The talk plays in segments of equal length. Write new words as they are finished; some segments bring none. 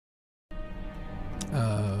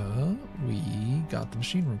got the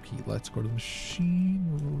machine room key. Let's go to the machine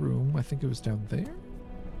room. I think it was down there.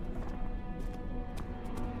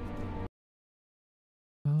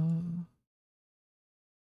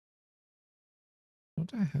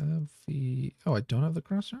 Don't I have the... Oh, I don't have the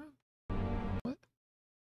crossroad? What?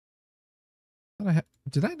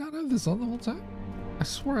 Did I not have this on the whole time? I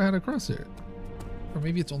swore I had a crosshair. Or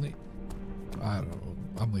maybe it's only... I don't know.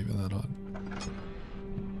 I'm leaving that on.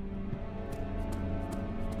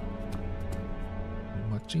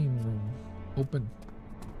 Machine room. Open.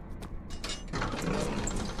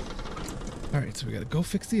 Alright, so we gotta go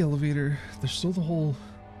fix the elevator. There's still the whole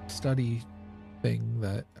study thing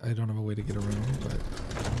that I don't have a way to get around, but...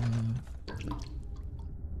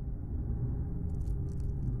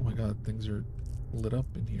 oh my god, things are lit up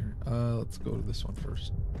in here. Let's go to this one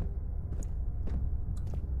first.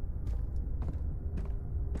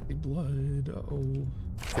 Blood, uh-oh.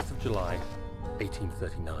 5th of July,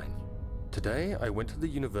 1839. Today, I went to the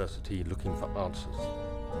university looking for answers.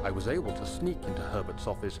 I was able to sneak into Herbert's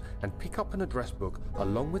office and pick up an address book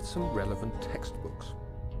along with some relevant textbooks.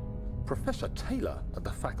 Professor Taylor at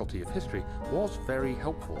the Faculty of History was very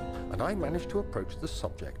helpful, and I managed to approach the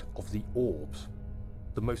subject of the orbs.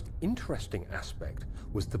 The most interesting aspect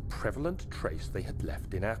was the prevalent trace they had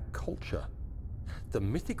left in our culture. The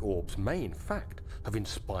mythic orbs may, in fact, have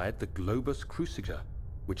inspired the globus cruciger,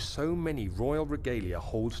 which so many royal regalia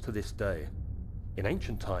holds to this day. In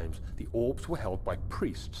ancient times, the orbs were held by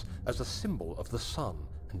priests as a symbol of the sun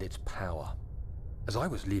and its power. As I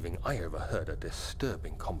was leaving, I overheard a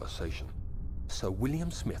disturbing conversation. Sir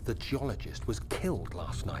William Smith, the geologist, was killed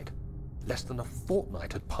last night. Less than a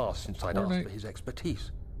fortnight had passed since I'd asked for his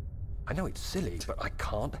expertise. I know it's silly, but I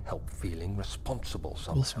can't help feeling responsible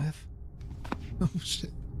somehow. Will Smith? Oh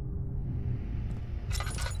shit.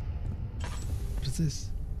 What is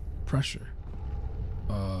this? Pressure.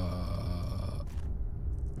 I'm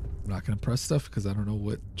not gonna press stuff because I don't know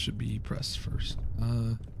what should be pressed first.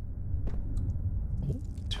 Oh,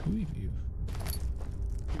 two of you.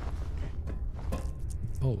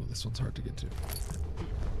 Oh, this one's hard to get to.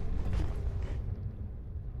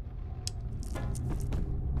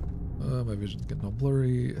 My vision's getting all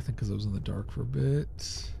blurry. I think because I was in the dark for a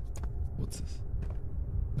bit. What's this?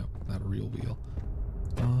 No, not a real wheel.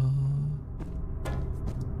 Oh,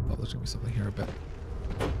 there's gonna be something here, I bet.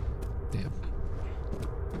 Damn.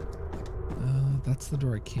 That's the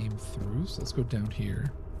door I came through, so let's go down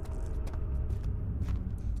here.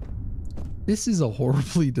 This is a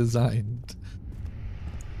horribly designed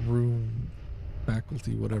room,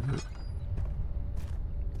 faculty, whatever.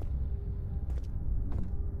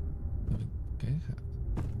 Okay,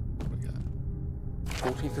 what do we got?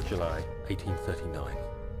 14th of July, 1839.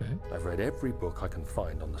 Okay. I've read every book I can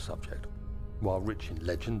find on the subject. While rich in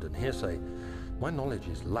legend and hearsay, my knowledge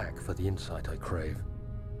is lack for the insight I crave.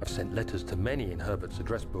 I've sent letters to many in Herbert's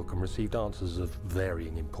address book and received answers of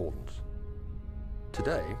varying importance.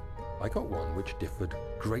 Today, I got one which differed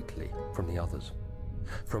greatly from the others.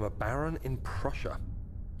 From a baron in Prussia.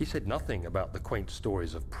 He said nothing about the quaint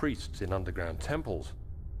stories of priests in underground temples.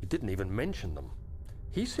 He didn't even mention them.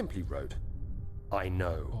 He simply wrote, "I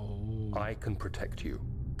know. Oh. I can protect you.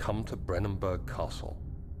 Come to Brennenburg Castle.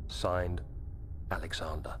 Signed,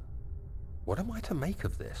 Alexander." What am I to make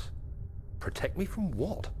of this? Protect me from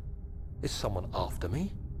what? Is someone after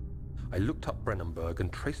me? I looked up Brennenburg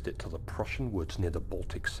and traced it to the Prussian woods near the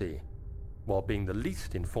Baltic Sea. While being the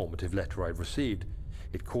least informative letter I've received,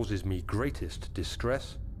 it causes me greatest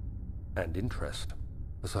distress and interest.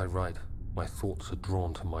 As I write, my thoughts are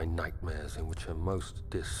drawn to my nightmares in which a most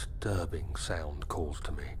disturbing sound calls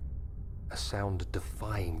to me. A sound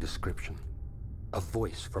defying description. A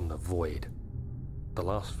voice from the void. The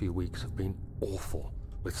last few weeks have been awful,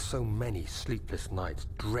 with so many sleepless nights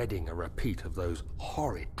dreading a repeat of those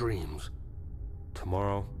horrid dreams.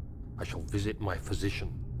 Tomorrow, I shall visit my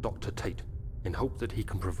physician, Dr. Tate, in hope that he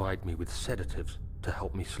can provide me with sedatives to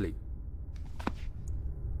help me sleep.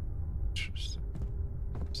 Interesting.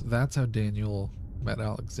 So that's how Daniel met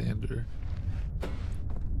Alexander.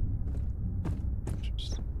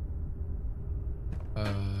 Interesting.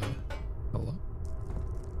 Hello?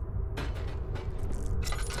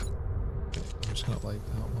 Okay, I'm just gonna like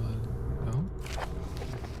that one. No?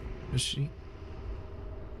 Machine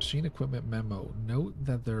equipment memo. Note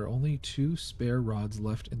that there are only 2 spare rods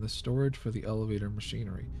left in the storage for the elevator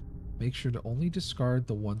machinery. Make sure to only discard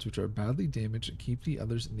the ones which are badly damaged and keep the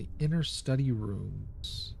others in the inner study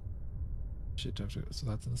rooms. Shit, so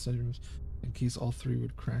that's in the study rooms. In case all 3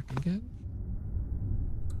 would crack again.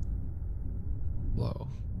 Blow.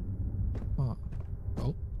 Huh.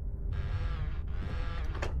 Oh.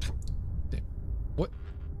 Damn. What?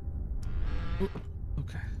 Oh,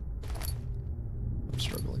 okay. I'm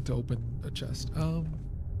struggling to open a chest.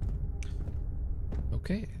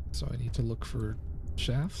 Okay, so I need to look for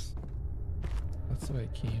shafts. That's the way I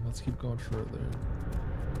came. Let's keep going further.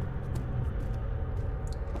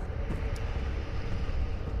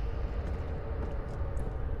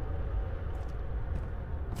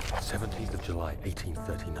 July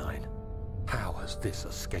 1839. How has this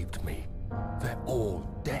escaped me? They're all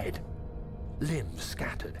dead. Limbs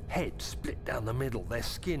scattered, heads split down the middle, their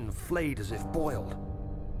skin flayed as if boiled.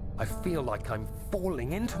 I feel like I'm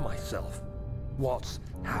falling into myself. What's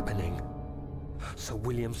happening? Sir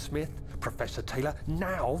William Smith, Professor Taylor,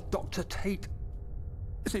 now Dr. Tate.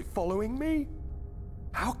 Is it following me?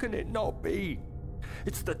 How can it not be?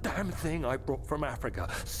 It's the damn thing I brought from Africa.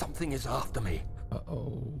 Something is after me.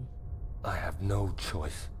 Uh-oh. I have no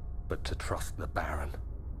choice but to trust the Baron.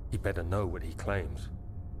 He better know what he claims.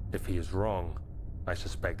 If he is wrong, I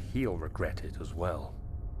suspect he'll regret it as well.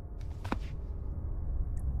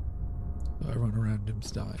 I run around him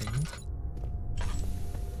dying.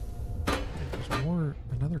 There's more,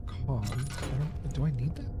 another cog. Do I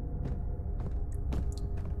need that?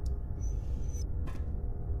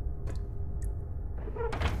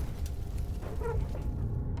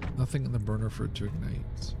 Nothing in the burner for it to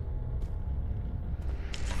ignite.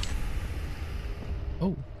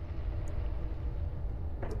 Oh.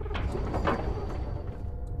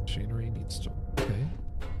 Machinery needs to... Okay.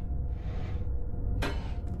 I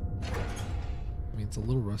mean, it's a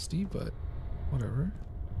little rusty, but whatever.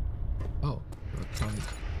 Oh, I probably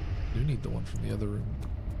do need the one from the other room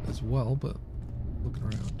as well, but looking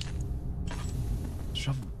around.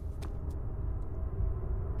 Shovel.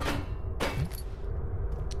 Okay.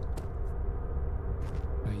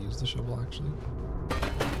 Can I use the shovel actually?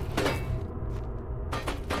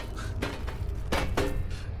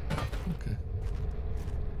 Okay.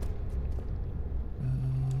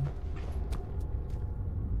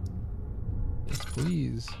 Yes,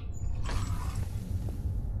 please.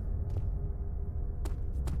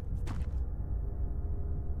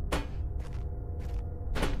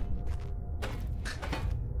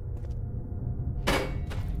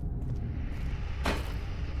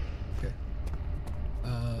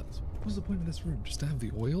 What was the point of this room? Just to have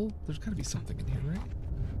the oil? There's got to be something in here, right?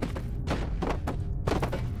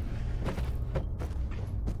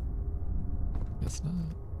 Guess not.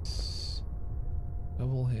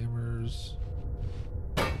 Double hammers.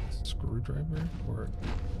 Screwdriver? Or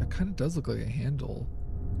that kind of does look like a handle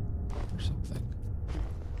or something.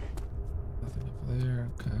 Nothing up there.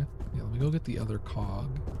 Okay. Yeah, let me go get the other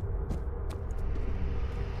cog.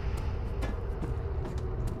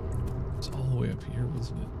 It's all the way up here,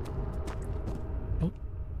 wasn't it? Oh.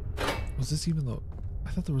 Was this even the...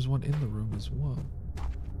 I thought there was one in the room as well.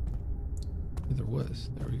 Yeah, there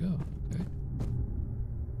was. There we go. Okay.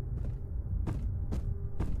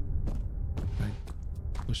 Can I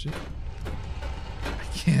push it? I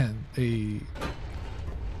can. I'm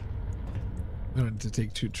going to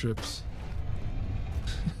take 2 trips.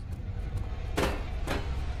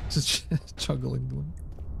 Just juggling them.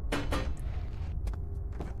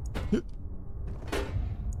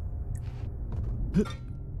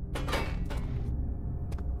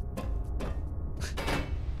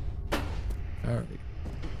 Alright.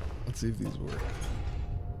 Let's see if these work.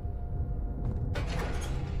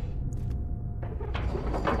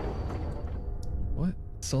 What?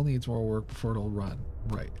 Still needs more work before it'll run.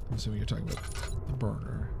 Right. I'm assuming you're talking about the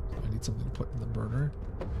burner. So I need something to put in the burner.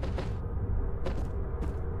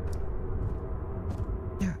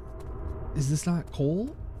 Yeah. Is this not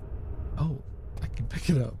coal? Oh, I can pick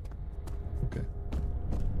it up. Okay.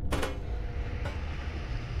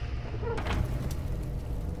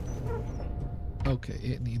 Okay,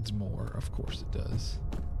 it needs more. Of course it does.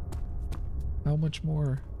 How much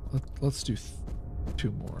more? Let's do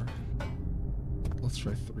 2 more. Let's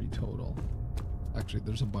try 3 total. Actually,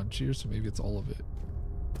 there's a bunch here, so maybe it's all of it.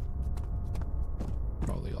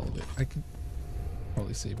 Probably all of it. I can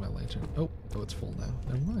probably save my lantern. Oh, it's full now.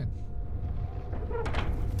 Never mind.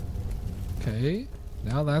 Okay,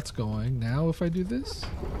 now that's going. Now if I do this,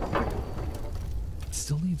 it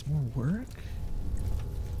still needs more work?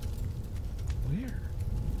 Where?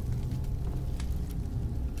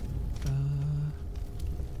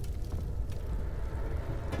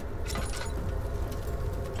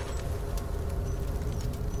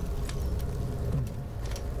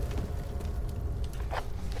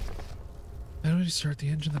 How do I start the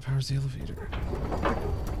engine that powers the elevator?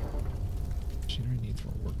 Machinery needs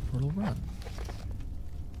more work before it'll run.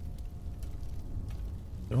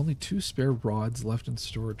 There are only 2 spare rods left in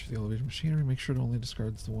storage for the elevator machinery. Make sure it only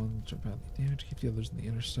discards the ones that jump out of the damage. Keep the others in the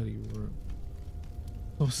inner study room.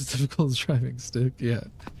 Almost as difficult as driving stick. Yeah.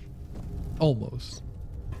 Almost.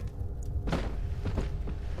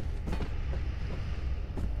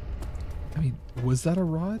 I mean, was that a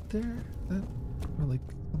rod there? That, or like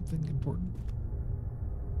something important?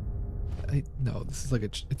 No, this is like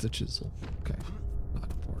it's a chisel. Okay.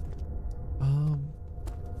 Not important.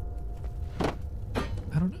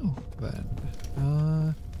 I don't know then.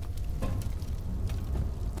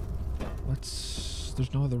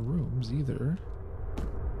 There's no other rooms either.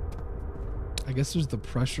 I guess there's the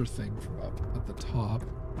pressure thing from up at the top.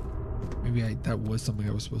 Maybe that was something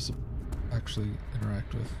I was supposed to actually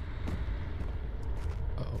interact with.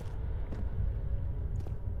 Uh-oh.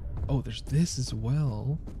 Oh, there's this as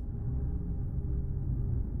well.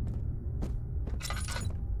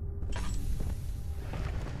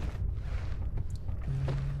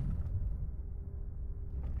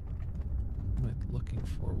 What am I looking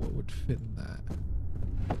for? What would fit in that?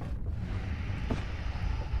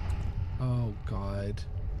 Oh God.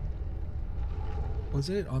 Was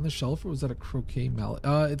it on the shelf or was that a croquet mallet?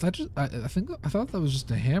 I thought that was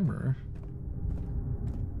just a hammer.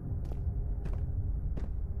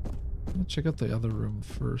 I'm gonna check out the other room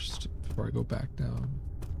first before I go back down.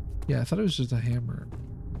 Yeah, I thought it was just a hammer.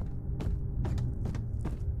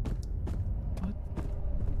 What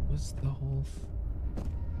was the whole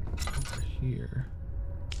over here?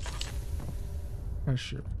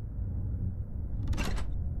 Pressure.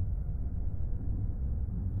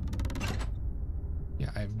 Yeah,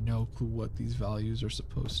 I have no clue what these values are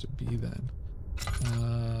supposed to be then.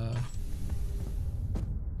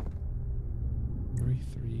 3,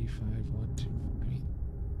 3, 5, 1, 2, 3.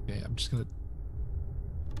 Okay,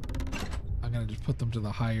 I'm gonna just put them to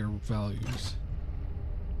the higher values.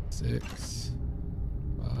 6,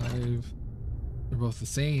 5. They're both the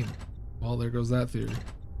same. Well, there goes that theory.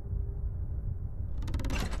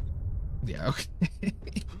 Yeah, okay.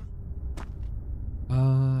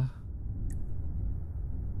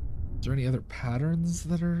 Is there any other patterns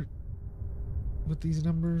that are with these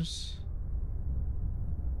numbers?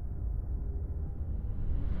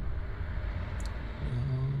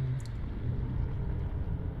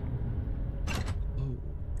 Oh.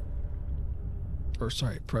 Or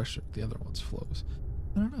sorry, pressure. The other one's flows.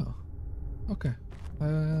 I don't know. Okay.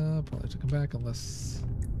 Probably have to come back unless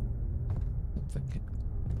something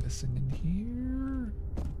missing in here.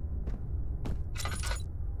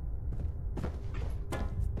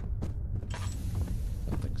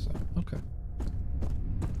 Okay.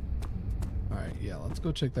 Alright, yeah, let's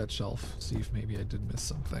go check that shelf. See if maybe I did miss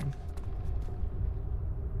something.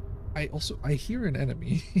 I hear an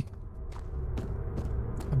enemy.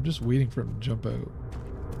 I'm just waiting for him to jump out.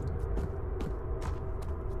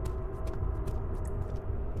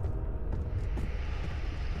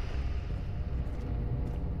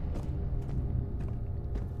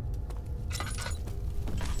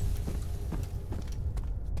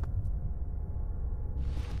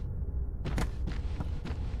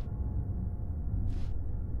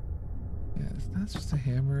 That's just a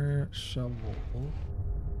hammer, shovel.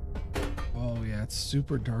 Oh yeah, it's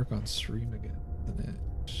super dark on stream again, isn't it?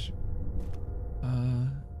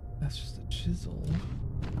 That's just a chisel.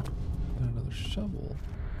 And another shovel.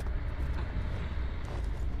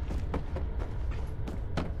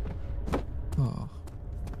 Oh.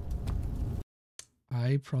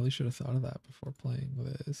 I probably should have thought of that before playing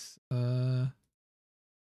this.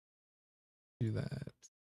 Do that.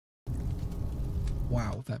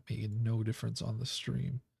 Wow, that made no difference on the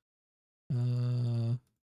stream.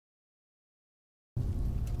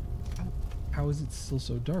 How is it still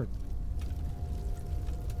so dark?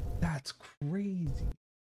 That's crazy.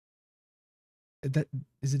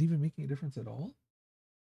 Is it even making a difference at all?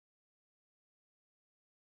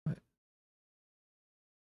 What?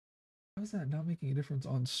 How is that not making a difference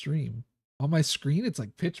on stream? On my screen, it's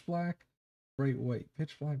like pitch black, bright white,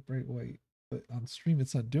 pitch black, bright white. But on stream,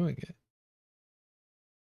 it's not doing it.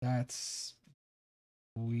 That's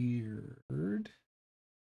weird.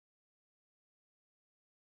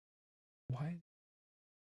 Why?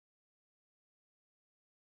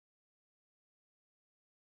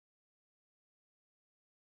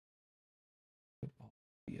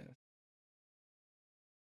 Yeah.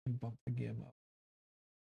 Bump the game up.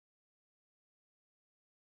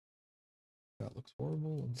 That looks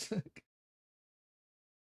horrible and sick.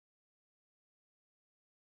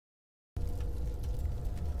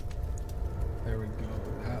 There we go.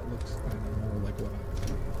 That looks kind of more like what I'm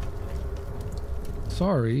doing.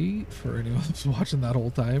 Sorry for anyone who's watching that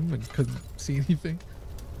whole time and couldn't see anything.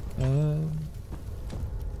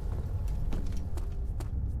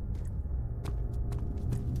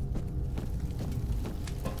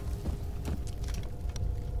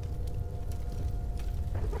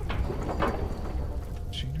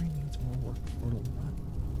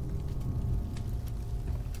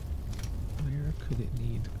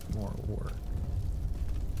 for?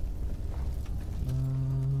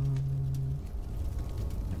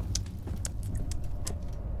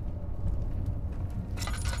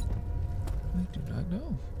 I do not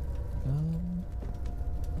know.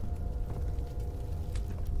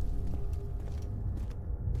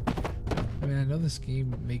 I mean, I know this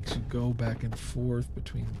game makes you go back and forth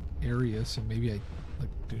between areas, so maybe I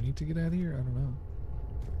do need to get out of here. I don't know.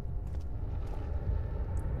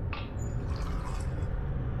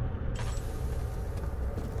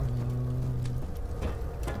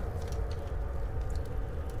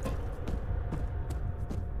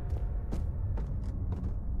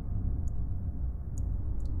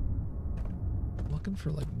 Looking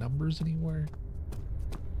for like numbers anywhere.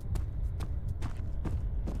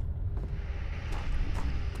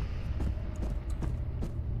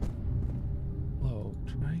 Low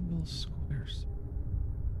triangle squares.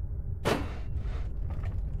 What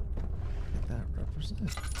did that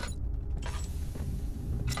represent?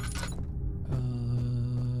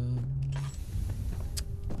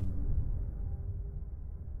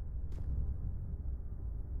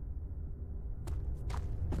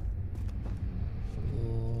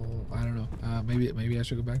 I don't know. Maybe I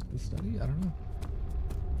should go back to the study. I don't know.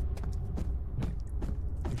 Wait,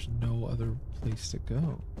 there's no other place to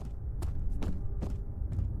go.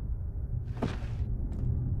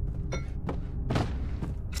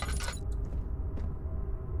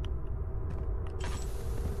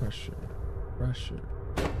 Pressure.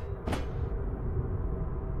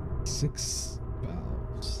 6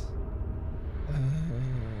 valves.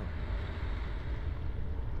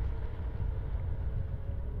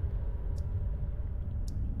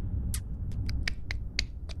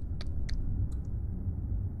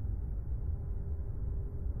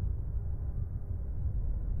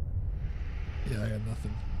 Yeah, I got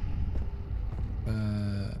nothing.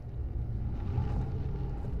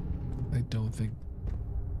 I don't think.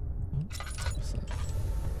 Oh, what's that?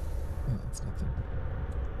 Oh, that's nothing.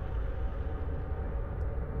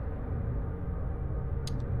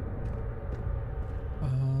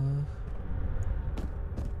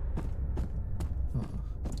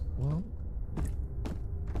 Well,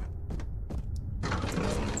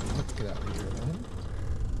 let's get out of here then.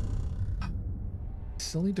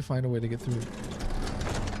 Still need to find a way to get through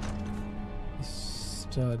the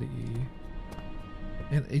study.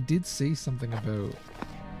 And it did say something about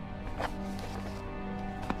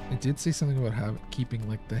keeping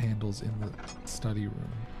like the handles in the study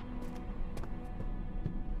room.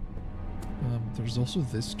 There's also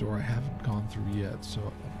this door I haven't gone through yet, so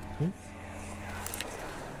cool.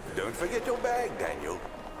 Don't forget your bag, Daniel.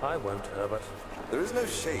 I won't, Herbert. There is no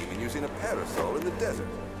shame in using a parasol in the desert.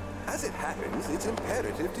 As it happens, it's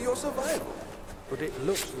imperative to your survival. But it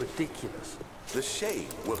looks ridiculous. The shame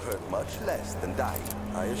will hurt much less than dying,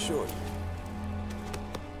 I assure you.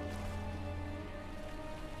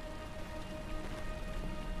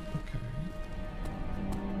 Okay.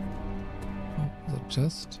 Oh, is that a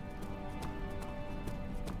chest?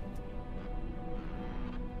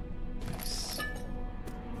 Nice.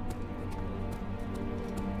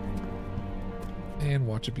 And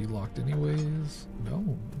watch it be locked anyways.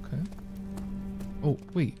 No, okay. Oh,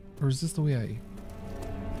 wait, or is this the way I...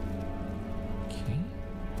 Okay.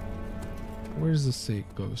 Where's the safe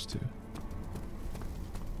goes to?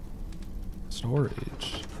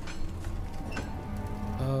 Storage.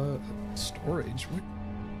 Storage?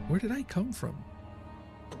 Where did I come from?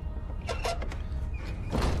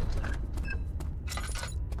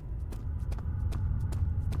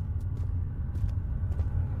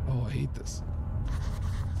 Oh, I hate this.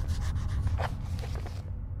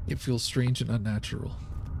 It feels strange and unnatural.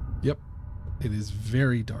 Yep, it is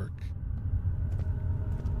very dark.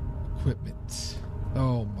 Equipment.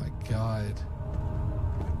 Oh my god.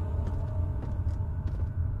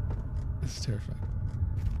 This is terrifying.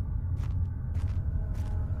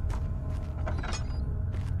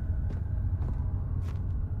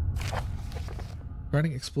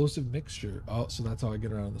 Writing explosive mixture. Oh, so that's how I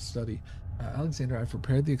get around the study. Alexander, I've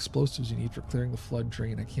prepared the explosives you need for clearing the flood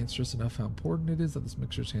drain. I can't stress enough how important it is that this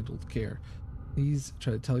mixture is handled with care. Please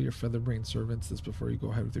try to tell your featherbrain servants this before you go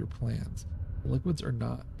ahead with your plans. The liquids are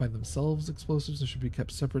not by themselves explosives and should be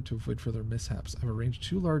kept separate to avoid further mishaps. I've arranged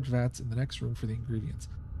 2 large vats in the next room for the ingredients.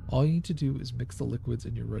 All you need to do is mix the liquids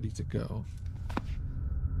and you're ready to go.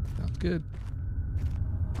 Sounds good.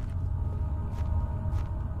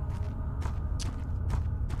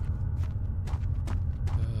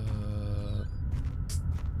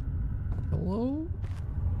 Hello?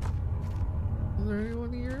 Is there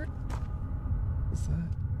anyone here? What's that?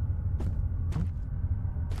 Oh.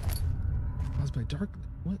 Caused by darkness.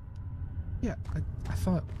 What? Yeah, I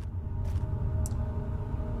thought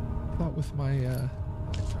thought with my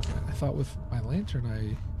I thought with my lantern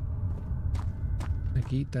I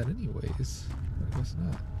negate that anyways. But I guess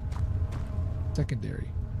not.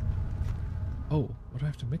 Secondary. Oh, what do I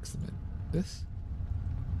have to mix them in? This?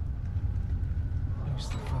 Use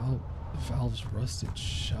the valve. The valve's rusted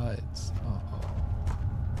shut. Uh-oh.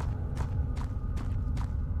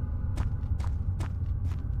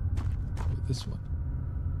 Oh, this one.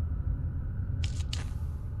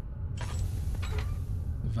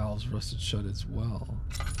 The valve's rusted shut as well.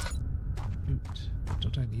 Shoot.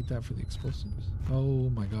 Don't I need that for the explosives? Oh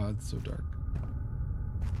my god, it's so dark.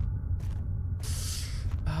 Thanks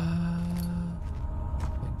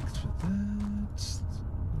for that.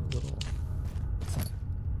 A little. What's that?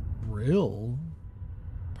 Drill?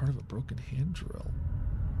 Part of a broken hand drill.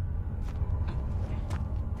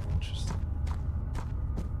 Interesting.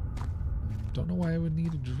 Don't know why I would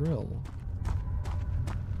need a drill.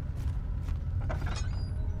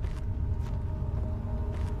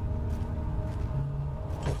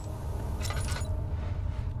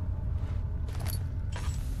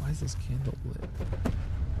 Why is this candle lit?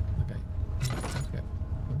 Okay. Okay.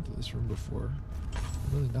 I've been to this room before.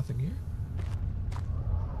 Really nothing here?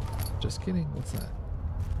 Just kidding. What's that?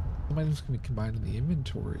 Some items can be combined in the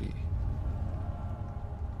inventory.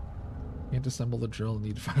 Can't assemble the drill and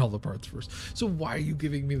need to find all the parts first. So why are you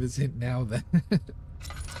giving me this hint now then?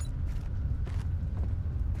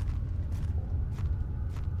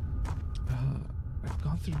 I've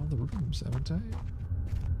gone through all the rooms, haven't I?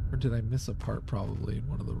 Or did I miss a part probably in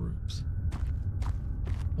one of the rooms?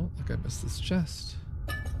 Oh, look, I missed this chest.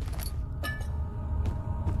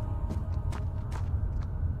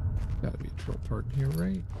 Gotta be a drill part in here,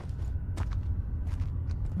 right?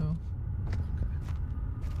 Oh,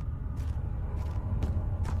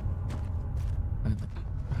 okay.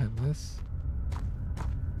 Behind this.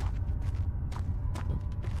 Nope.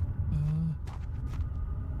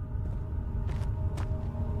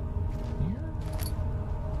 Here?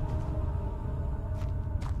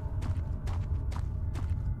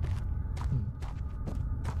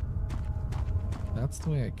 That's the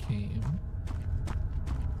way I came.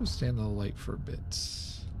 We'll stand in the light for a bit.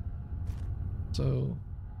 So,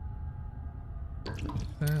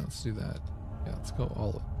 let's do that. Yeah, let's go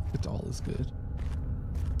all. Get to all is good.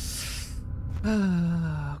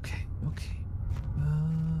 Okay, okay.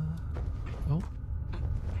 Oh.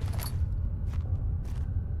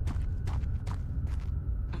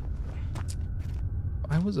 If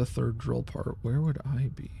I was a third drill part, where would I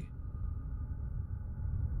be?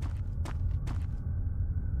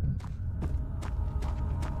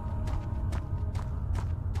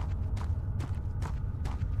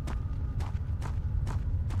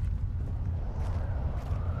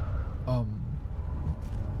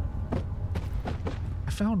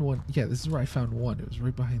 I found one. Yeah, this is where I found one. It was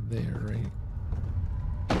right behind there, right?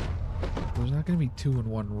 There's not going to be two in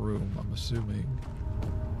one room, I'm assuming.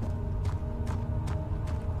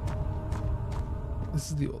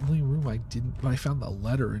 This is the only room I didn't... I found the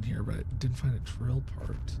letter in here, but I didn't find a drill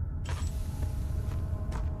part.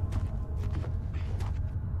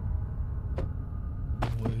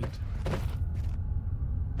 Wood.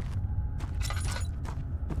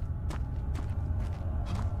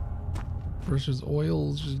 Precious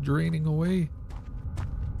oil is just draining away.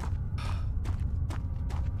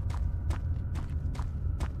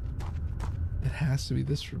 It has to be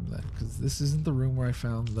this room then, because this isn't the room where I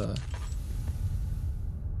found the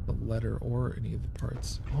letter or any of the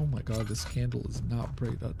parts. Oh my god, this candle is not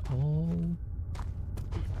bright at all.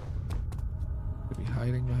 Could be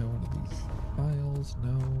hiding behind one of these files.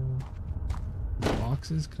 No. These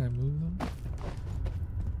boxes, can I move them?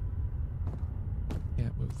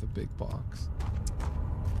 Can't move the big box.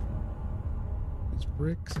 These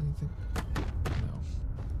bricks, anything? No.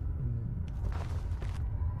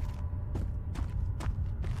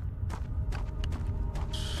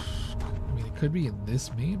 I mean, it could be in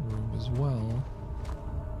this main room as well.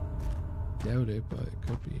 Doubt it, but it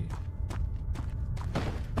could be.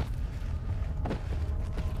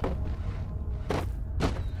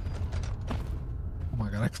 Oh my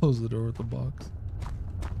god, I closed the door with the box.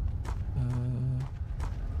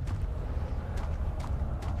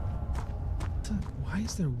 Why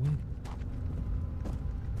is there wind?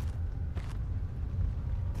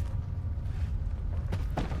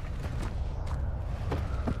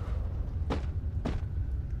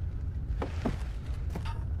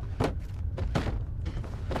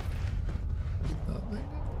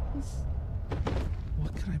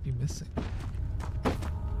 What could I be missing?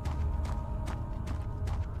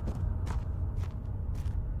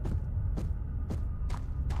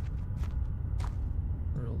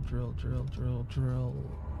 Drill.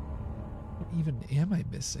 What even am I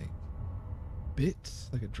missing? Bit?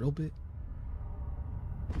 Like a drill bit?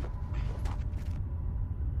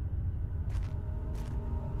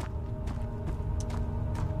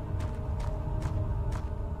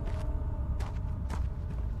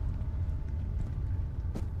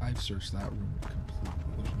 I've searched that room completely.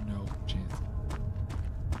 There's no chance.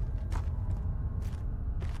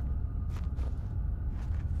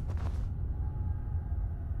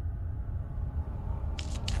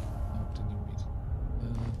 Oh, didn't even meet.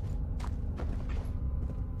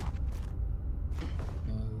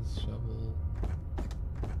 Shovel.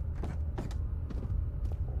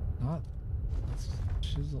 Not. That's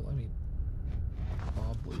chisel. I mean,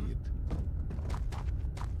 bob blade.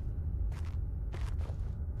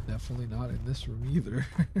 Definitely not in this room either.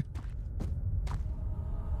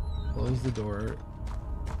 Close the door.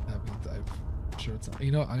 That means I'm sure it's not.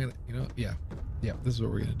 You know, yeah. Yeah, this is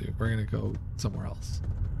what we're gonna do. We're gonna go somewhere else.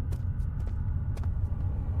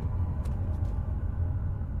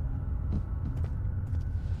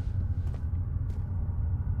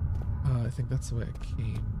 I think that's the way I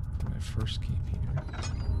came when I first came here.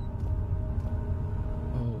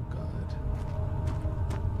 Oh, God.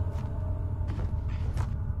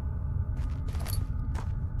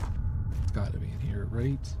 It's gotta be in here,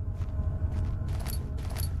 right?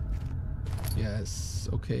 Yes,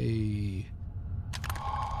 okay.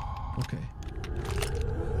 Okay.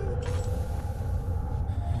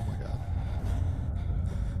 Oh my God.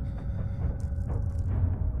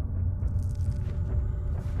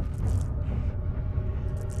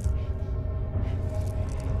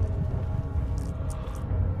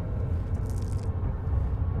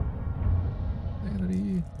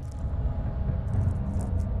 Sanity.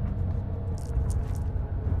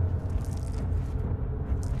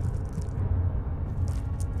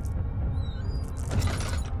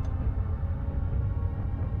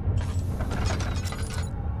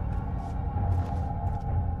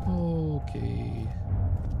 Okay.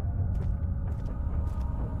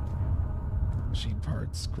 Machine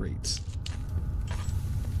parts, great.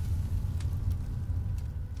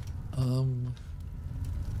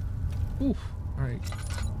 Ooh, all right.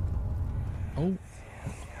 Oh.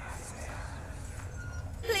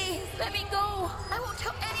 Please, let me go. I won't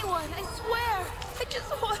tell anyone, I swear. I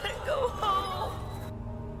just want to go home.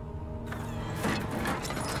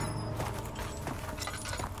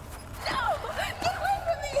 No! Get away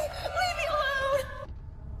from me! Leave me alone!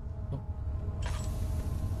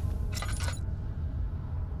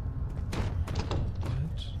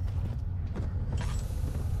 What?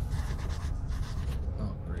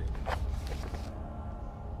 Oh, great.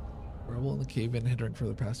 Rubble in the cave-in hindering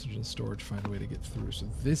further passage and storage. Find a way to get through. So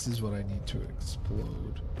this is what I need to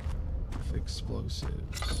explode with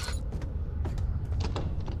explosives.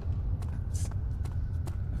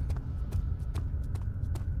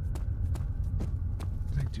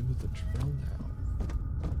 What can I do with the drill now?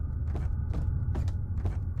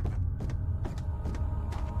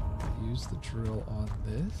 I use the drill on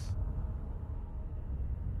this.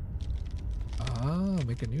 Ah,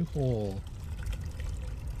 make a new hole.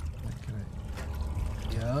 Then can I?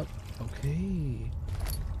 Yep. Okay.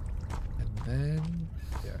 And then,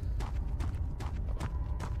 yeah.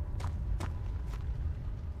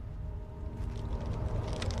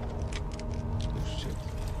 Oh shit.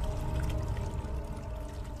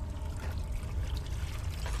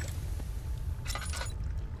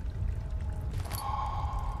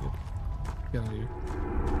 Yep. Get out of here.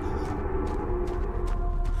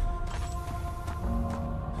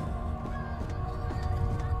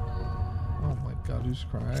 Oh my God, who's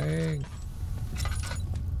crying?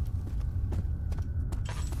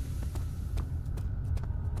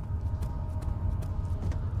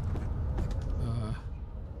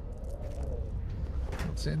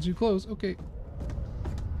 Don't stand too close. Okay.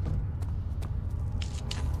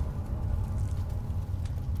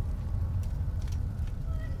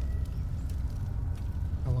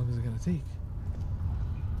 How long is it gonna take?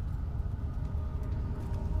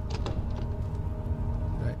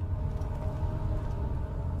 Right.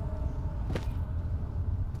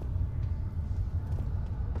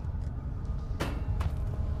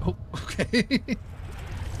 Oh, okay.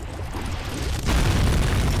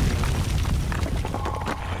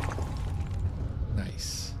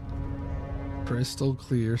 Nice. Crystal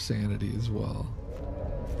clear sanity as well.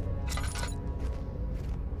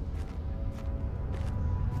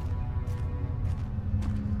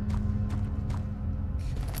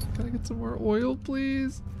 Can I get some more oil,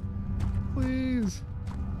 please? Please.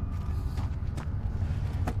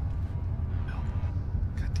 No.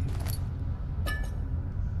 God damn it.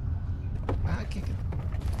 Ah, I can't get.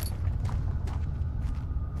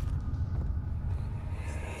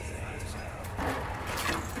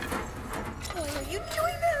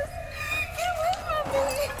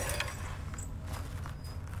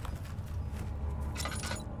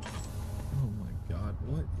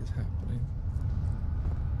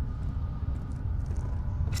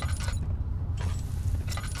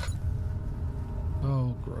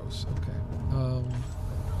 gross. Okay. Oh,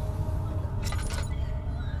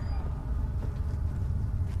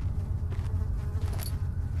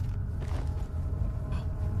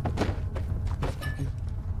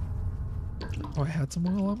 I had some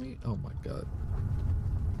oil on me? Oh my god.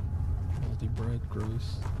 Moldy bread,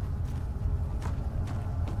 gross.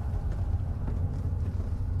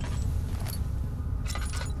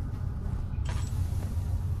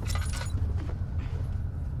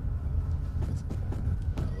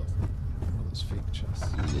 One of those fake chests.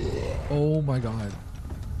 Oh my god.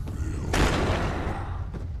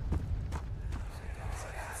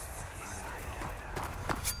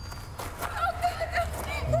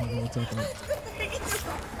 Oh my god, what's happening?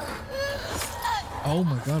 Oh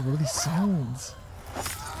my god, what are these sounds?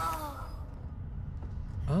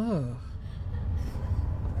 Ugh.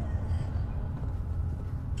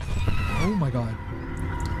 Oh my god.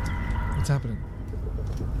 What's happening?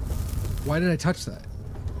 Why did I touch that?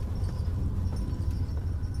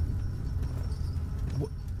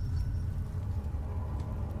 What?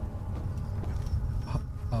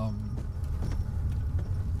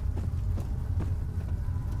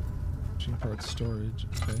 Machine parts storage,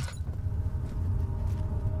 okay.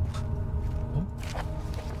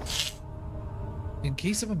 In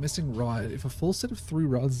case of a missing rod, if a full set of 3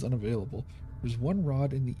 rods is unavailable, there's 1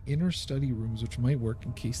 rod in the inner study rooms which might work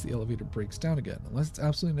in case the elevator breaks down again. Unless it's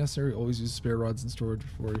absolutely necessary, always use spare rods in storage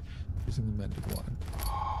before using the mended one.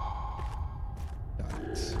 Got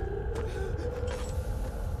it.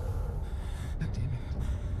 God damn it.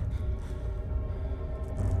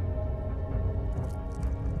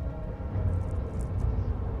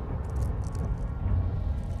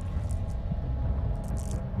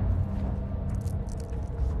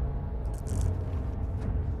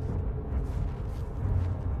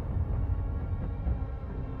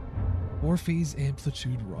 Four-phase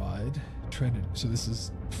amplitude rod. Trinity. So this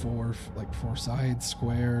is 4 sides,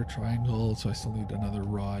 square, triangle. So I still need another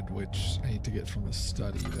rod, which I need to get from the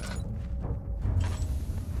study then.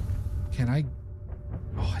 Can I?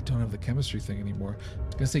 Oh, I don't have the chemistry thing anymore. I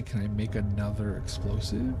was gonna say, can I make another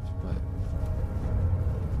explosive? But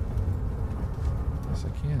I guess I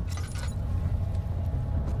can't.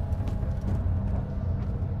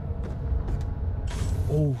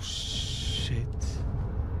 Oh shit.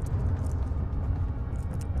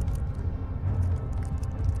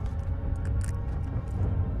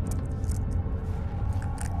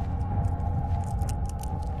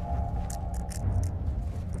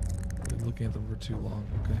 Looking at them for too long,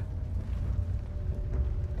 okay.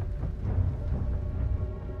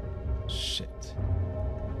 Shit.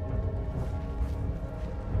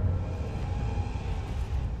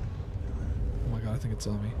 Oh my god, I think it's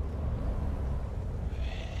on me.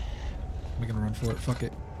 Am I gonna run for it? Fuck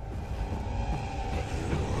it.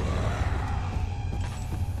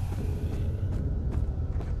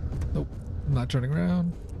 Nope. I'm not turning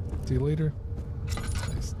around. See you later.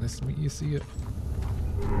 Nice to meet you. See ya.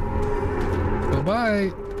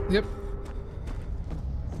 Bye-bye. Yep.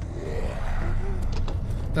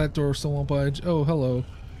 That door still won't budge. Oh, hello.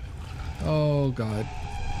 Oh, God.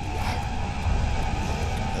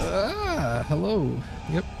 Ah, hello.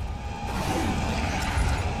 Yep.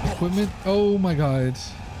 Equipment. Oh, my God.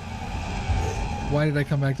 Why did I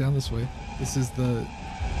come back down this way? This is the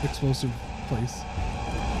explosive place.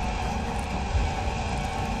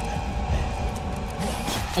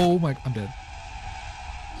 Oh, my... I'm dead.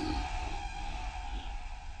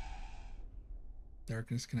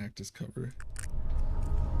 Darkness can act as cover.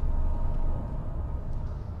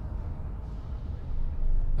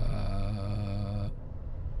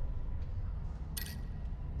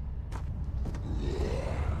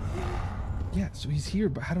 Yeah, so he's here,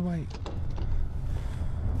 but how do I...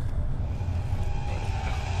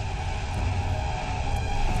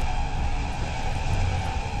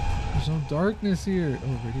 There's no darkness here.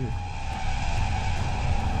 Oh, right here.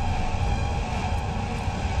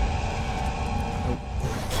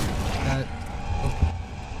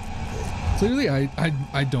 Clearly, I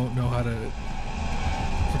don't know how to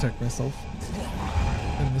protect myself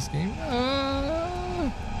in this game.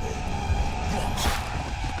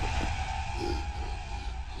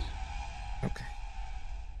 Okay.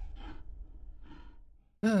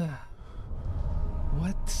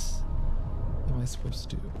 What am I supposed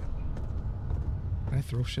to do? Can I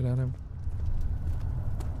throw shit at him?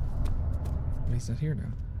 Well, he's not here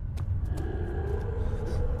now.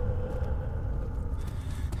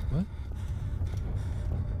 What?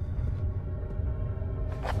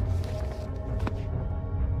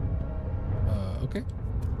 Okay.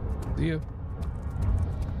 See ya.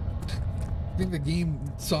 I think the game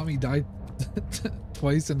saw me die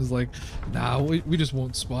twice and is like, nah, we just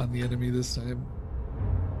won't spawn the enemy this time.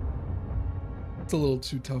 It's a little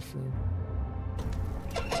too tough for him.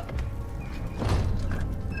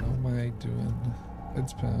 How am I doing?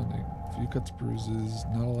 Head's pounding. A few cuts, bruises,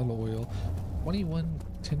 not a lot of oil. 21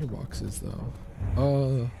 tinderboxes though.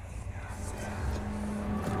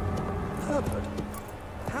 Herbert,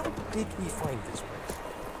 how did we find this place?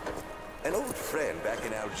 An old friend back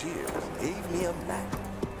in Algiers gave me a map.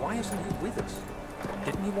 Why isn't he with us?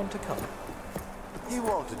 Didn't he want to come? He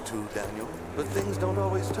wanted to, Daniel, but things don't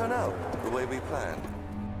always turn out the way we planned.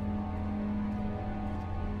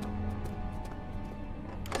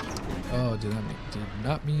 Oh, did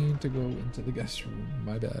not mean to go into the guest room.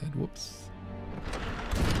 My bad. Whoops.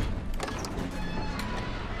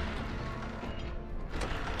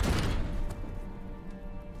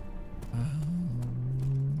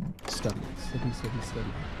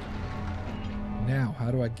 Study. Now,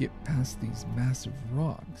 how do I get past these massive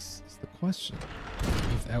rocks? Is the question.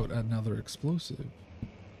 Without another explosive.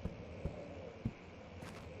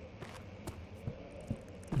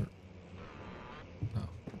 No.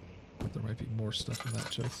 There might be more stuff in that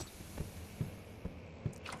chest.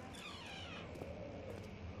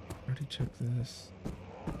 Already checked this.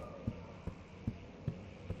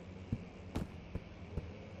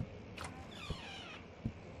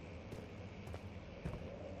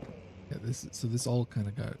 So this all kind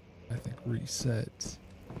of got, I think, reset.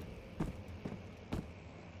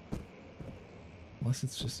 Unless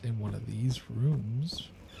it's just in one of these rooms.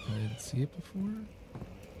 I didn't see it before.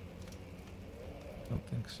 Don't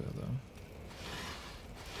think so, though.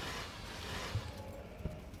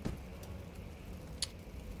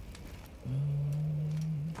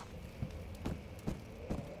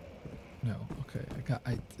 No, okay.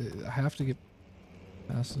 I have to get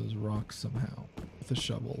past those rocks somehow. With a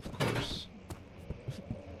shovel, of course.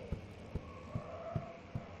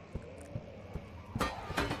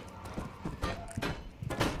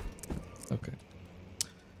 Okay.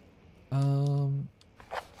 Find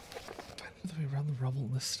another way around the rubble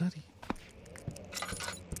in the study.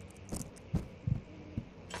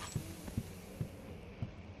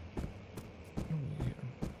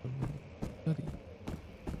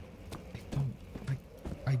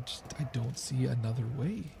 I don't see another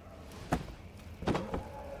way.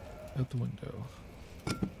 Out the window.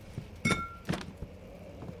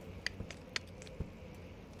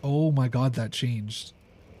 Oh my god, that changed.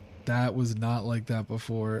 That was not like that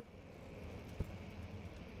before.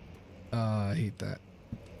 I hate that.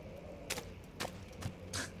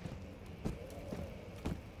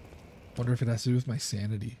 Wonder if it has to do with my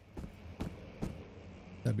sanity.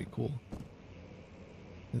 That'd be cool.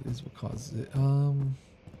 That is what causes it.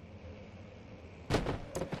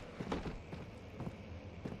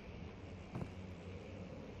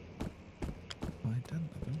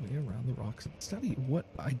 Study what?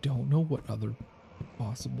 I don't know what other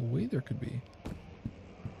possible way there could be.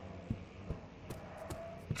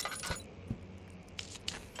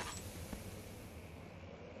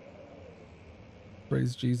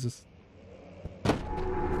 Praise Jesus.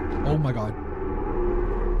 Oh my god.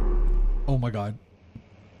 Oh my god.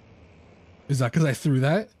 Is that because I threw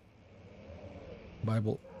that?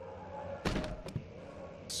 Bible.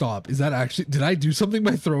 Stop. Is that actually... Did I do something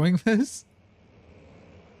by throwing this?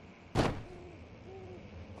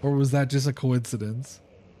 Or was that just a coincidence?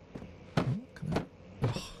 Oh,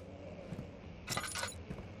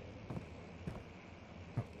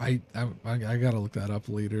 I gotta look that up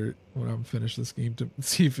later when I'm finished this game to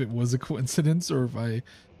see if it was a coincidence or if I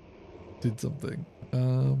did something.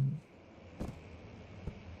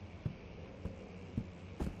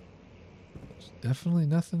 There's definitely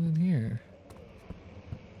nothing in here.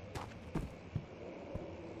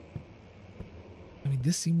 I mean,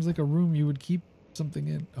 this seems like a room you would keep something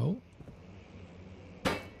in. Oh.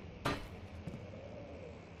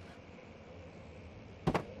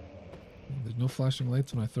 There's no flashing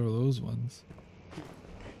lights when I throw those ones.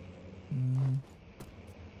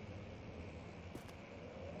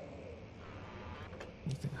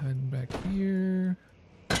 Anything hiding back here?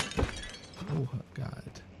 Oh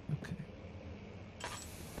god. Okay.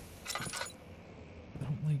 I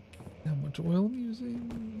don't like how much oil I'm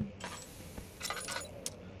using.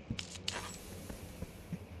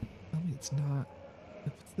 It's not.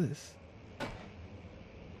 What's this?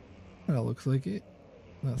 That looks like it.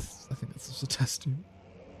 I think it's just a test tube.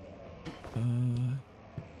 I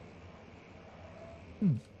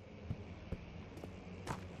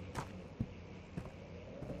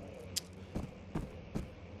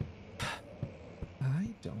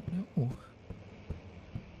don't know.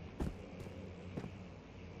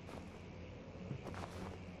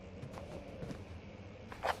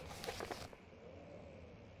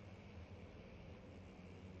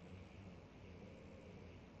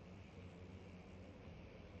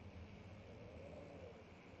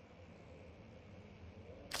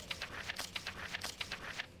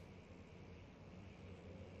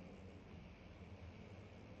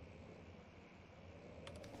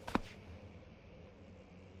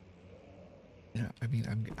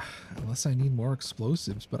 mean, unless I need more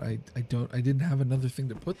explosives, but I didn't have another thing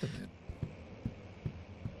to put them in.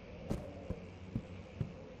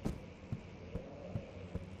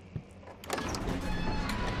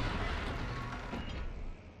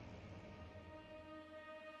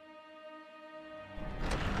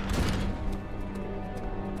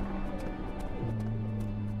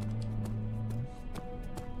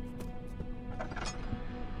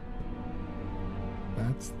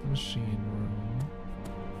 That's the machine room.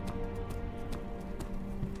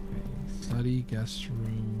 Okay, study, guest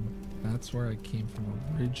room. That's where I came from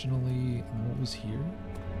originally. And what was here?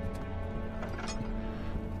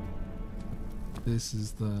 This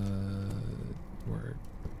is the where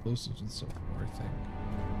explosives and so forth, I think.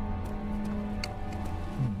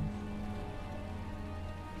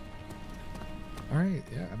 Alright,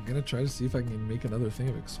 yeah, I'm gonna try to see if I can make another thing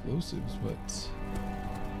of explosives, but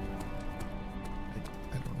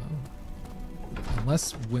I don't know.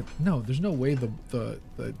 Unless no, there's no way the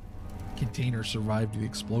container survived the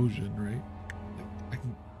explosion, right? I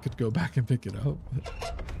could go back and pick it up.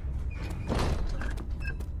 God,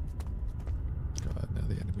 now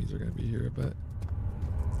the enemies are gonna be here, I bet.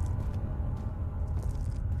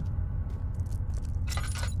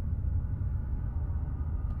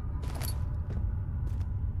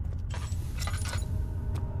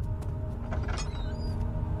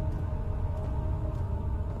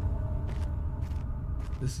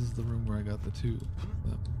 This is the room where I got the two.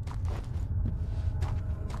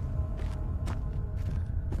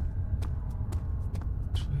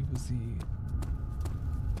 Which way was the...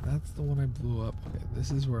 That's the one I blew up. Okay,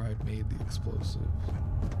 this is where I made the explosive.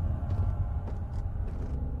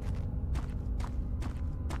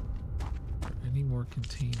 Any more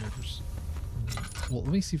containers? Well,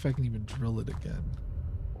 let me see if I can even drill it again.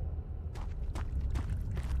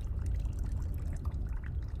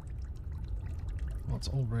 Well, it's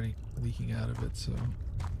already leaking out of it, so...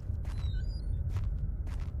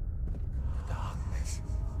 Darkness.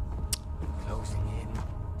 Closing in.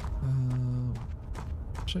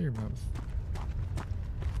 Shut your mouth.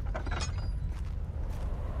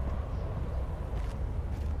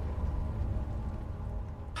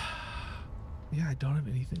 Yeah, I don't have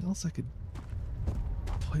anything else I could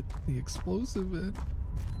put the explosive in.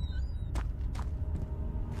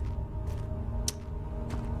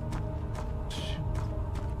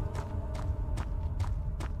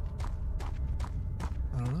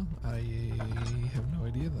 I don't know. I have no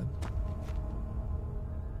idea then.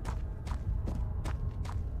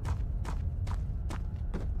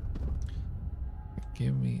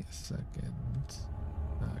 Give me a second.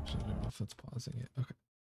 Actually, I don't know if that's pausing it. Okay.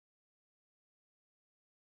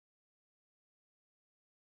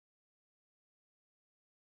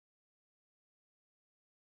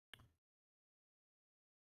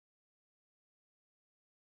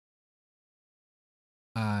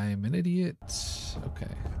 I'm an idiot.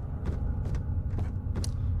 Okay.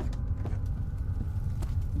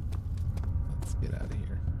 Let's get out of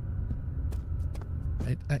here.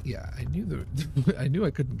 Yeah, I knew I knew I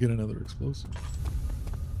couldn't get another explosive.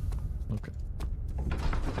 Okay.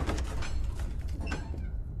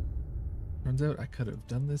 Turns out I could have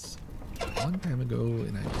done this a long time ago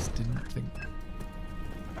and I just didn't think.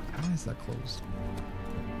 Why is that closed?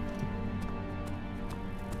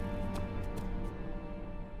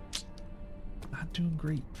 Not doing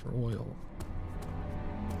great for oil.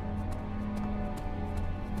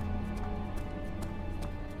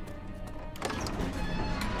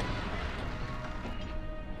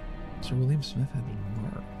 Sir William Smith had been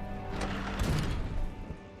marked.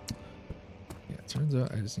 Yeah, it turns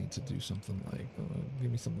out I just need to do something like,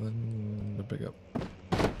 give me something to pick up.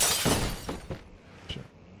 Sure.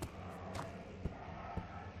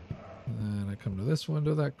 And then I come to this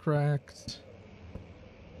window that cracked.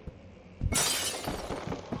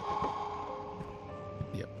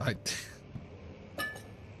 Yep, I...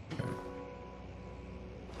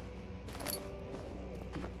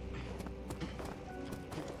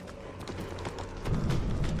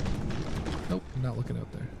 Nope, I'm not looking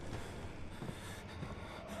out there.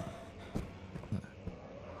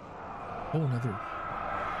 Oh, another.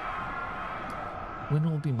 When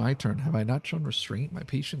will it be my turn? Have I not shown restraint? My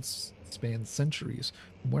patience spans centuries.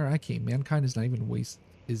 From where I came, mankind is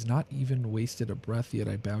not even wasted a breath, yet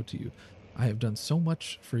I bow to you. I have done so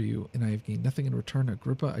much for you, and I have gained nothing in return.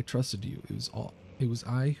 Agrippa, I trusted you. It was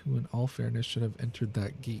I who, in all fairness, should have entered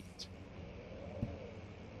that gate.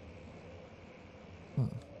 Huh.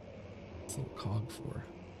 What's a little cog for?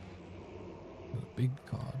 A big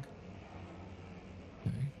cog.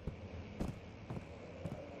 Okay.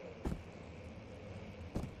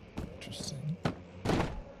 Interesting.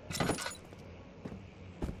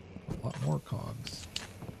 more cogs.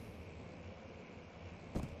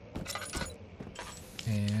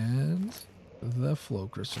 And the flow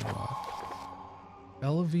crystal rock.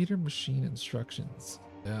 Elevator machine instructions.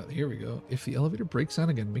 Here we go. If the elevator breaks down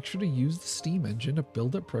again, make sure to use the steam engine to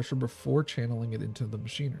build up pressure before channeling it into the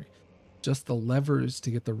machinery. Just the levers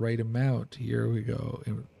to get the right amount. Here we go.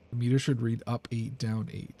 And the meter should read up 8, down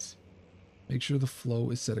 8. Make sure the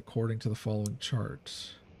flow is set according to the following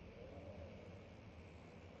chart.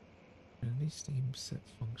 Any steam set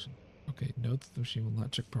function. Okay, note that the machine will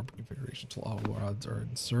not check proper configuration until all rods are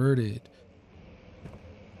inserted.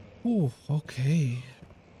 Oh, okay.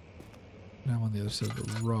 Now on the other side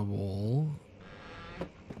of the rubble.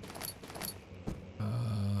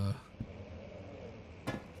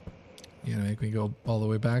 You know, make me go all the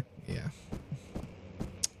way back? Yeah.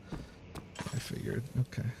 I figured.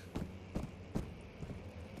 Okay.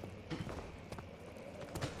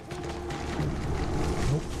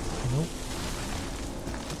 Nope. Nope.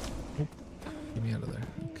 Nope. Get me out of there.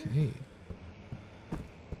 Okay.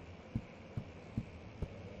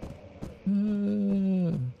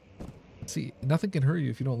 See, nothing can hurt you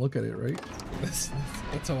if you don't look at it, right? That's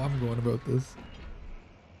how I'm going about this.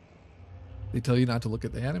 They tell you not to look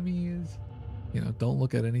at the enemies. You know, don't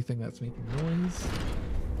look at anything that's making noise.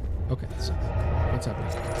 Okay, so what's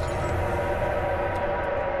happening?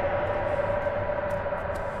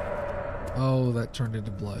 Oh, that turned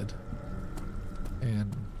into blood.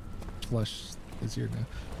 And flesh is here now.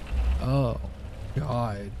 Oh,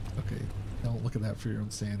 God. Okay, don't look at that for your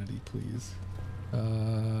own sanity, please.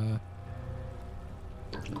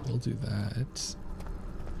 We'll do that.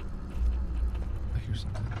 I hear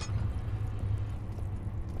something.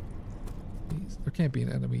 Please. There can't be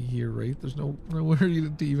an enemy here, right? There's nowhere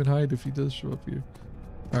to even hide if he does show up here.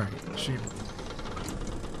 Alright, shoot him.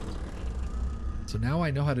 So now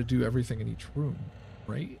I know how to do everything in each room,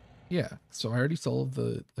 right? Yeah. So I already solved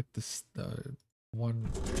the, like, this,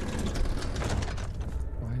 one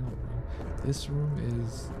final room. This room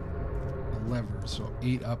is a lever, so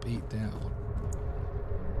 8 up, 8 down.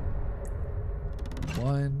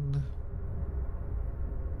 1.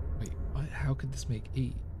 Wait, what? How could this make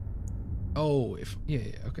 8? Oh, yeah,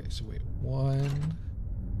 okay, so wait. 1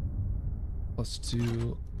 plus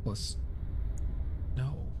 2 plus.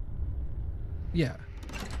 No. Yeah.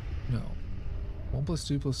 No. 1 plus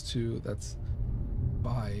 2 plus 2, that's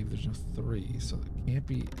 5. There's no 3, so it can't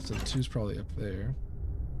be. So the 2's probably up there.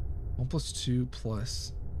 1 plus 2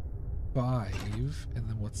 plus 5, and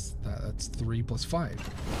then what's that? That's 3 plus 5.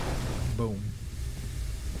 Boom.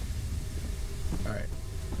 Alright.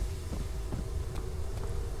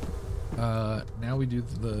 Now we do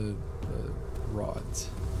the rods.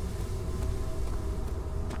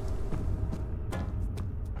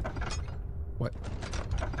 What?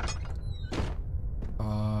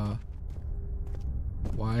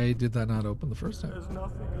 Why did that not open the first time? There's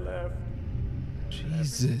nothing left.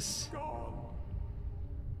 Jesus.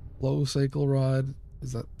 Flow cycle rod.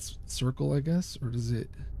 Is that circle, I guess? Or does it...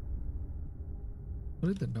 What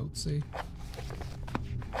did the note say?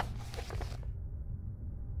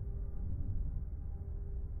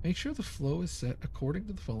 Make sure the flow is set according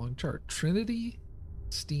to the following chart. Trinity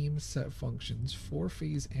steam set functions,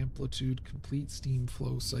 4-phase amplitude, complete steam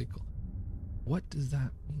flow cycle. What does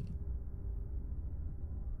that mean?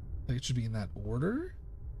 Like it should be in that order?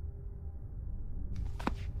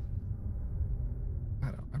 I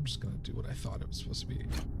don't, I'm just gonna do what I thought it was supposed to be.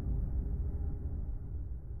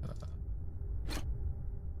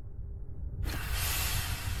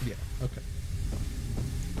 Yeah, okay.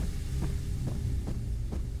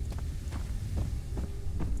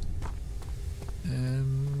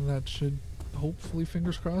 And that should hopefully,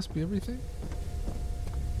 fingers crossed, be everything.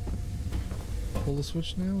 Pull the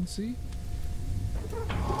switch now and see.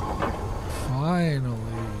 Finally.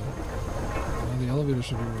 Now the elevator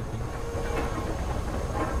should be working.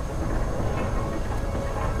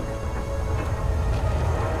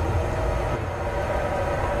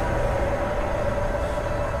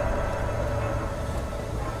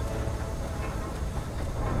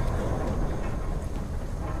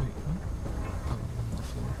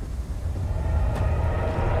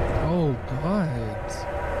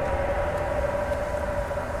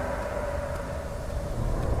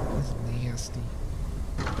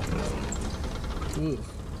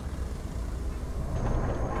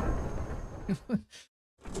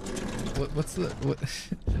 What's the what?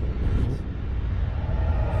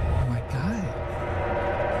 Oh my God!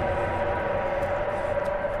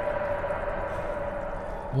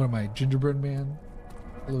 What am I, gingerbread man,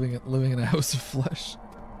 living in a house of flesh?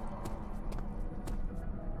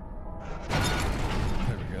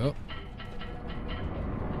 There we go.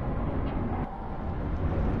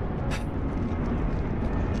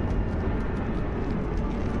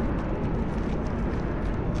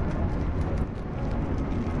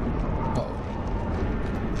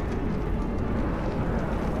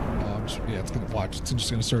 Yeah, it's gonna watch. It's just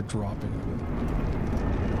gonna start dropping.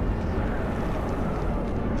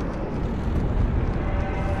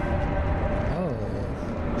 Oh.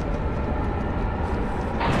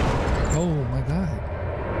 Oh my God.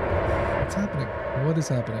 What's happening? What is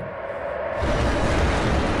happening?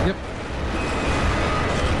 Yep.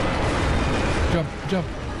 Jump, jump.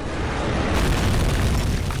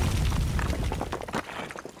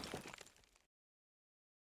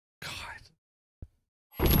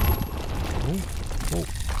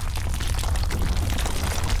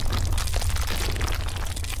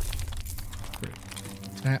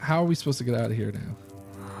 How are we supposed to get out of here now?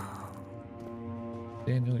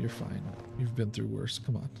 Daniel, you're fine. You've been through worse.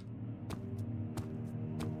 Come on.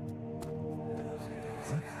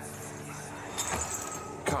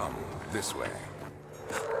 Come this way.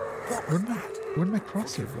 Where'd my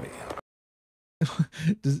crosshair go?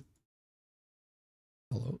 Does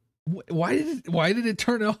hello? Why did it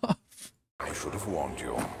turn off? I should have warned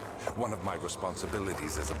you. One of my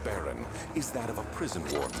responsibilities as a baron is that of a prison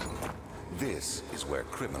warden. This is where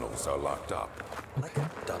criminals are locked up. Like a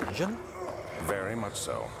dungeon? Very much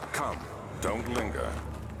so. Come, don't linger.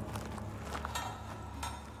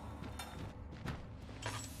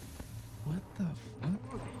 What the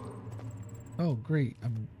fuck? Oh great,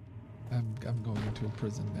 I'm going into a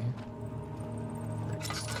prison now. Great.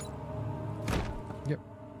 Yep.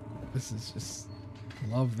 This is just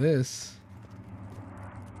love this.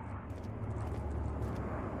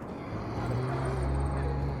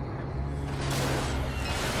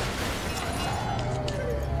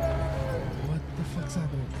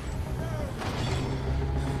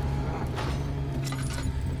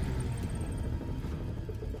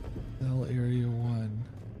 Cell area 1.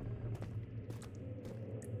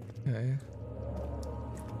 Okay.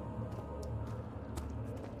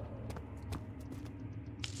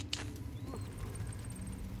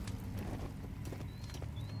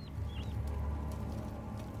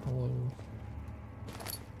 Hello.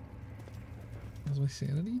 How's my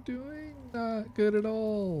sanity doing? Not good at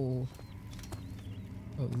all.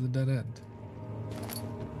 Oh, this is a dead end.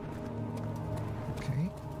 Okay.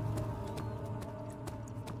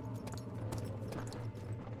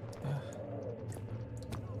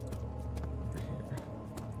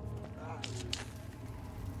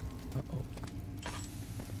 Uh-oh.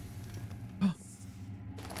 Oh.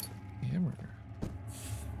 Hammer.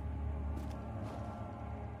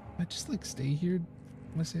 I just like stay here?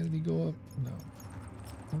 My sanity go up? No. I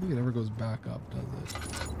don't think it ever goes back up, does it?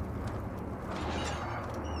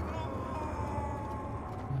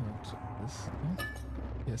 This. Oh.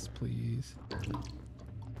 Yes, please.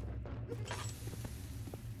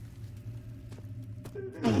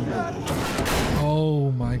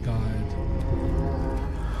 Oh my God.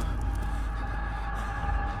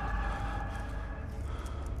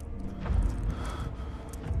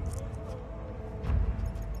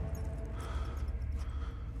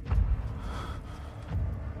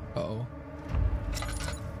 Uh-oh.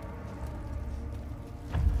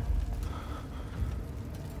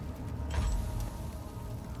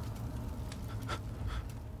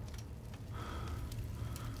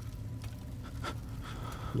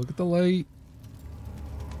 Look at the light.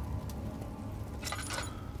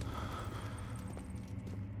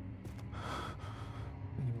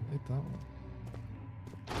 Light that one.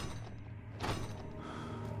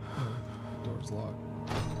 Oh, door's locked.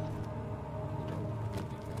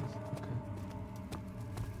 Okay.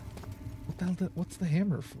 What the hell? What's the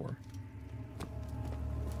hammer for?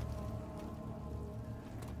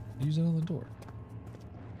 Use it on the door.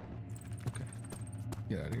 Okay.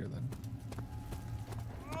 Get out of here then.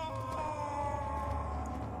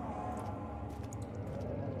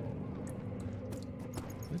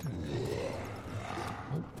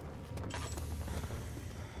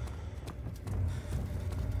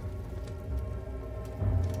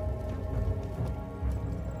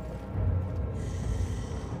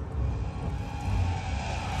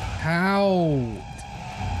 How?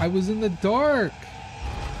 I was in the dark.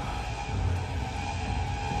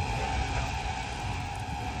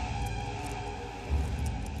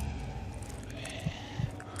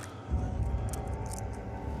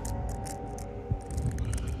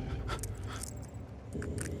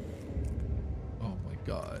 Oh my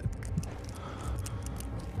God.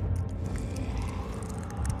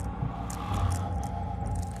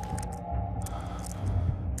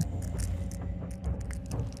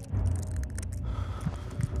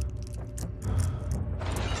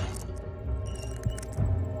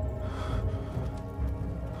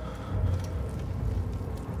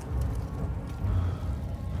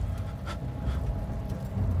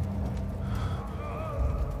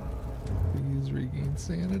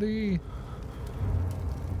 Sanity.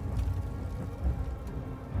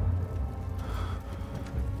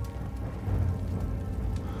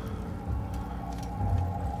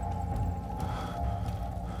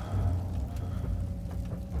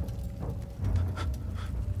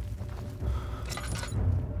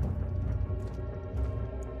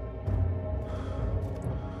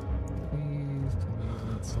 Please tell me he's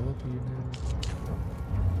not still up here now.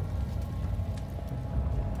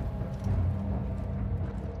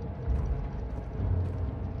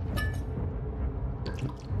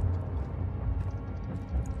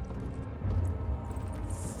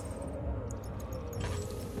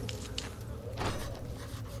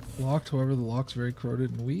 Locked, however, the lock's very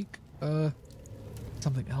corroded and weak.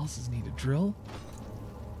 Something else is needed. Drill?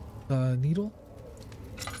 Needle?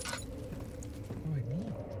 What do I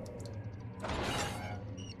need?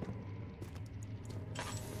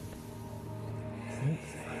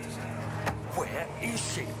 Where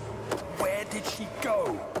is she? Where did she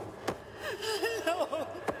go? No,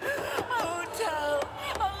 I won't tell.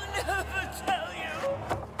 I'll never tell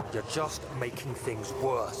you. You're just making things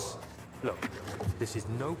worse. Look, this is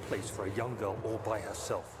no place for a young girl all by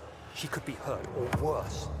herself. She could be hurt or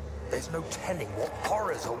worse. There's no telling what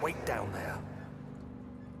horrors await down there.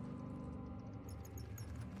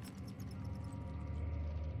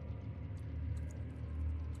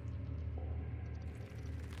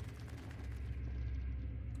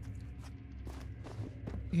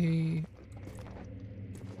 A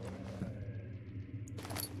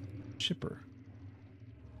chipper.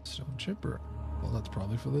 Stone chipper. Well, that's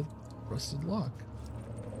probably for the rusted lock.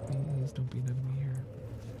 Please don't be an enemy here.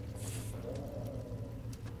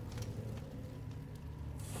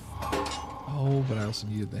 Oh, but I also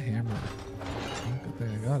needed the hammer. Oh, good thing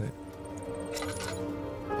I got it.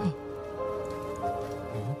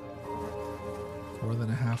 Oh. More than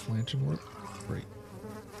a half lantern worth? Great.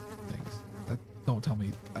 Thanks. Don't tell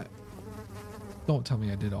me. Don't tell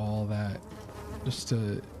me I did all that just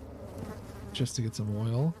to get some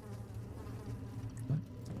oil. What?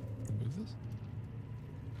 Move this?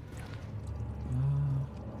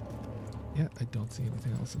 Yeah, I don't see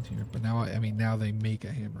anything else in here. But now, I mean, now they make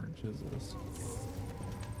a hammer and chisels.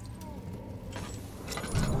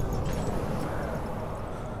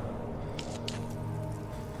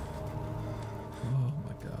 Oh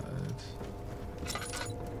my god.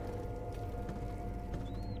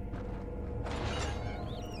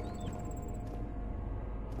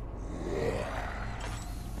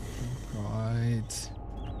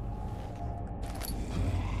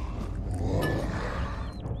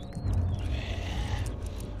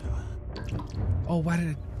 Oh, why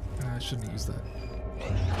did I shouldn't have used that.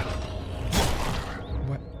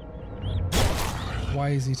 What? Why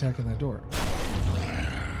is he attacking that door?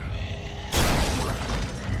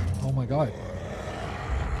 Oh my god.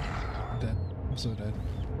 I'm dead. I'm so dead.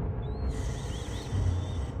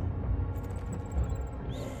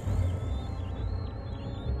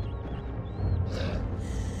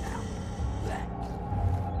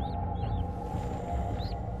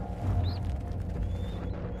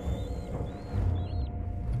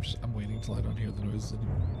 I'm waiting till I don't hear the noises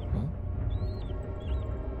anymore. Huh?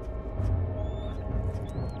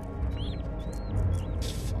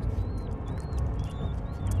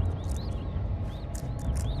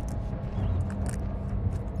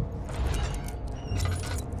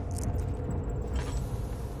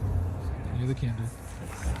 Near the candle.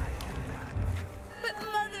 But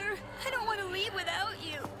Mother, I don't want to leave without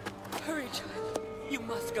you. Hurry, child. You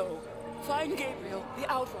must go. Find Gabriel, the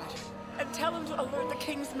Outrider, and tell him to alert the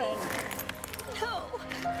King's men. No,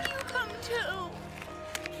 you come too.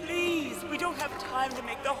 Please, we don't have time to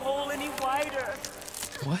make the hole any wider.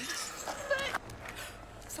 What?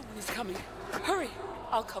 Someone is coming. Hurry.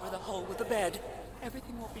 I'll cover the hole with the bed.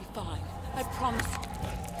 Everything will be fine. I promise.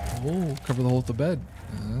 Oh, cover the hole with the bed.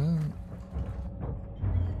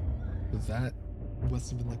 That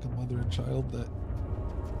must have been like a mother and child that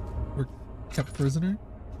were kept prisoner.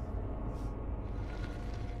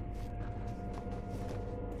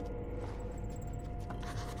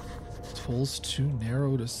 This hole's too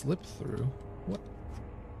narrow to slip through. What?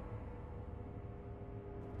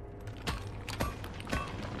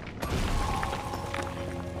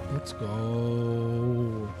 Let's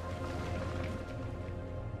go.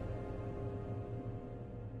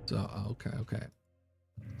 So, okay.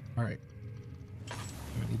 All right. Do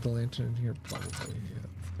I need the lantern in here? Probably. Yeah,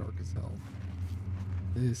 it's dark as hell.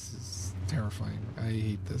 This is terrifying. I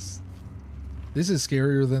hate this. This is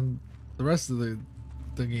scarier than the rest of the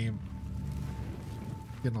game.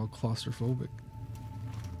 Getting all claustrophobic.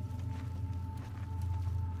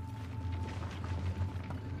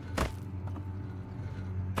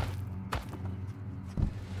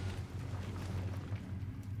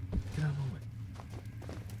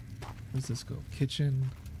 Where's this go? Kitchen.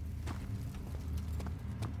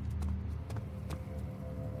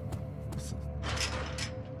 What's this?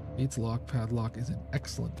 Gate's lock padlock is in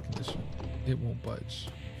excellent condition. It won't budge.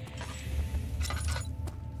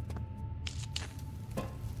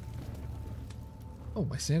 Oh,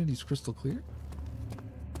 my sanity's crystal clear?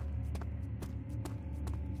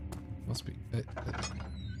 Must be.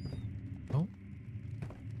 Oh?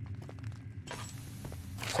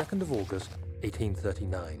 2nd of August,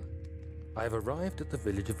 1839. I have arrived at the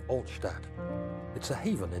village of Altstadt. It's a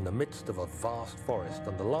haven in the midst of a vast forest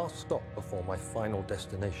and the last stop before my final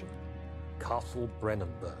destination, Castle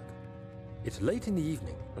Brennenburg. It's late in the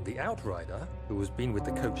evening, and the outrider, who has been with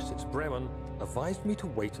the coach since Bremen, advised me to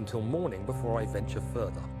wait until morning before I venture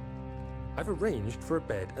further. I've arranged for a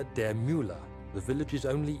bed at Der Müller, the village's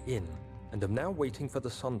only inn, and am now waiting for the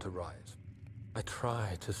sun to rise. I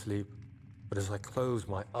try to sleep, but as I close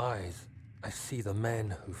my eyes, I see the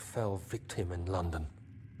men who fell victim in London.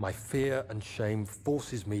 My fear and shame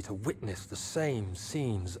forces me to witness the same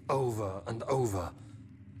scenes over and over.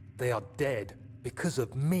 They are dead because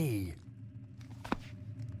of me.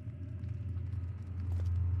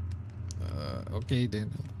 Okay,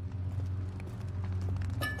 Daniel.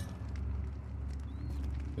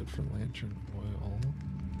 Good for lantern oil.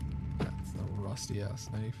 That's a rusty ass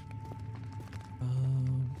knife.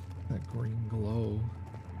 That green glow.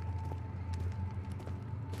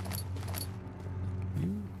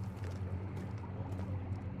 You.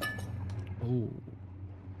 Oh.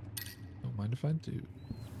 Don't mind if I do.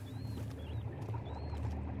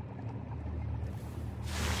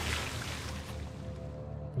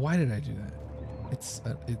 Why did I do that?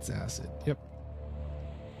 It's acid. Yep.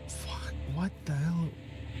 Fuck. What the hell?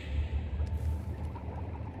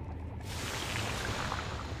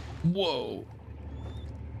 Whoa.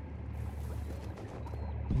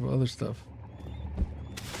 What other stuff?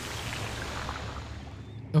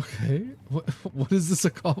 Okay. What is this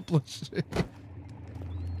accomplishing?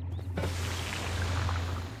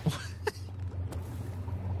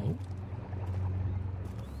 Oh.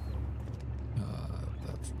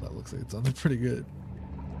 That looks like it's on there pretty good.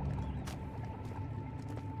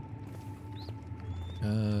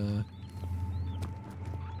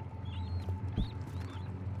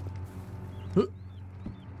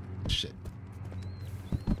 Shit.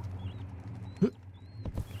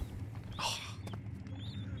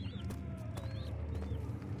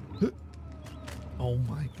 Oh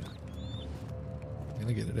my god. I'm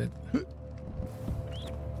gonna get it in.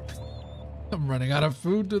 I'm running out of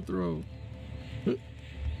food to throw.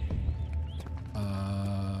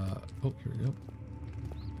 Oh, here we go.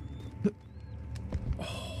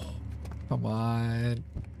 Oh, come on.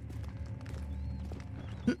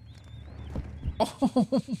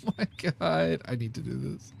 Oh my god. I need to do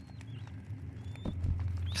this.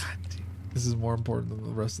 God damn. This is more important than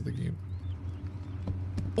the rest of the game.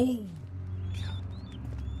 Oh.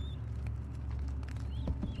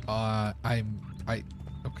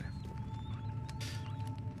 Okay.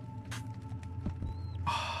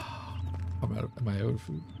 Am I out of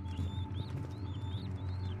food?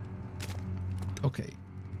 Okay.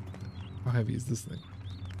 How heavy is this thing?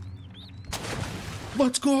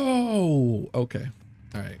 Let's go! Okay.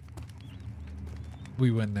 Alright. We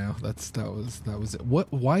win now. That was it.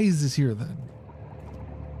 Why is this here then?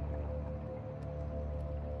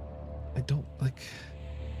 I don't like.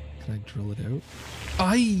 Can I drill it out?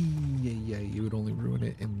 Yeah, you would only ruin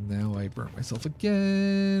it, and now I burnt myself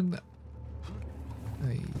again.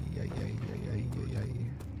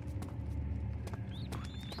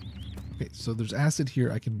 Okay, so there's acid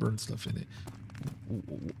here. I can burn stuff in it.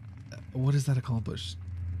 What does that accomplish?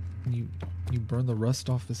 Can you burn the rust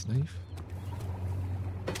off this knife?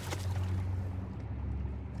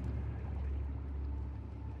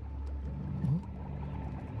 Huh?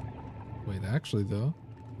 Wait, actually though.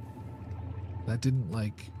 That didn't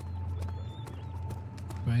like...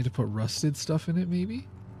 Do I need to put rusted stuff in it maybe?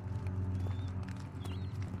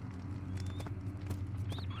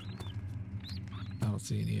 I don't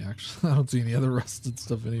see any actually. I don't see any other rusted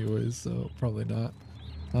stuff anyways, so probably not.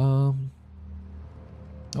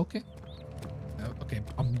 Okay. Okay,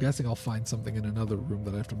 I'm guessing I'll find something in another room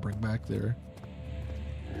that I have to bring back there.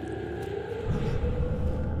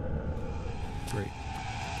 Great.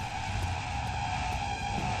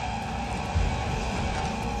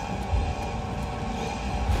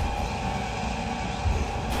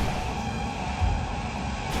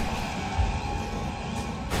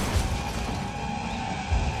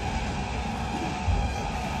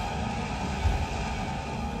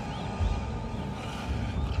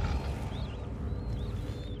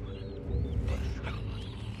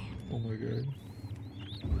 Oh my god.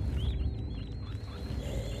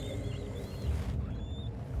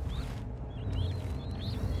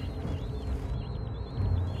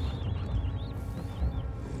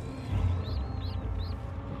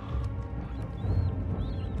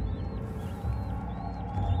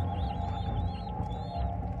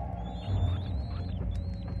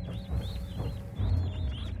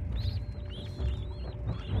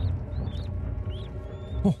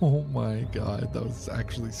 Oh my god, that was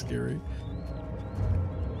actually scary.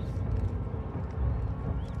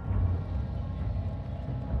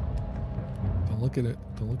 Don't look at it.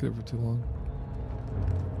 Don't look at it for too long.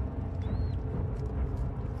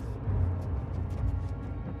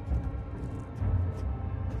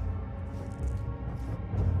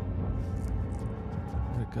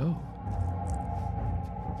 Where'd it go?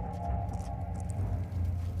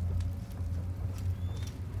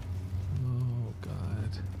 Oh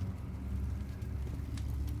god.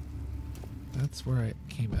 That's where I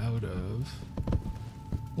came out of.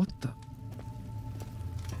 What the?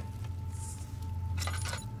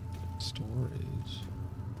 Storage.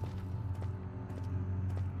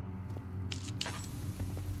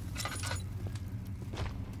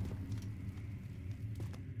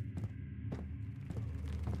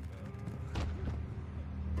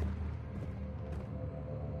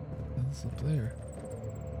 What's up there?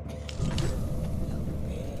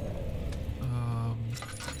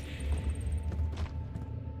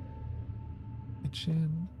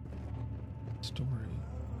 Kitchen. Story.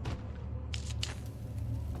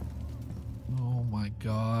 Oh my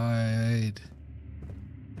god.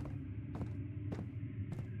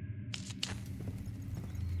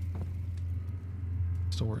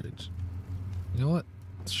 Storage. You know what?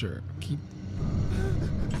 Sure. Keep.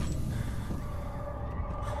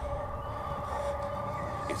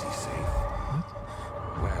 Is he safe? What?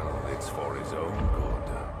 Well, it's for his own good.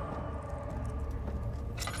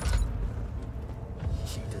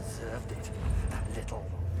 She deserved it, that little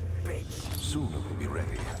bitch. Soon it will be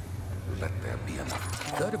ready. Let there be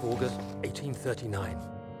enough. 3rd of August, 1839.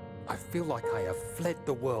 I feel like I have fled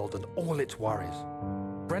the world and all its worries.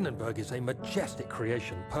 Brennenburg is a majestic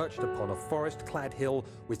creation perched upon a forest-clad hill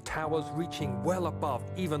with towers reaching well above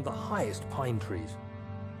even the highest pine trees.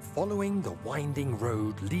 Following the winding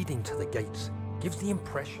road leading to the gates gives the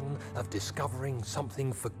impression of discovering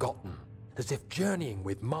something forgotten, as if journeying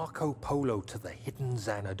with Marco Polo to the hidden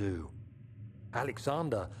Xanadu.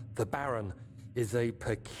 Alexander, the Baron, is a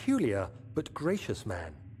peculiar but gracious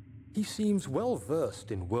man. He seems well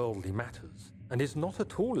versed in worldly matters and is not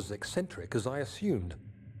at all as eccentric as I assumed.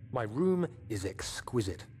 My room is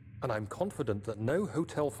exquisite, and I'm confident that no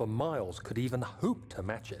hotel for miles could even hope to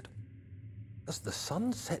match it. As the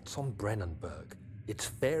sun sets on Brennenburg, its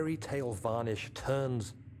fairy tale varnish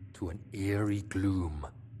turns to an eerie gloom.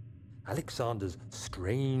 Alexander's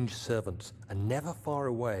strange servants are never far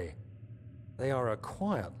away. They are a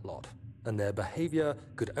quiet lot, and their behavior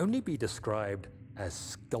could only be described as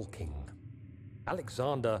skulking.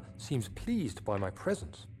 Alexander seems pleased by my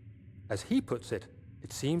presence. As he puts it,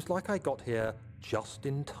 it seems like I got here just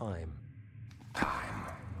in time. Time.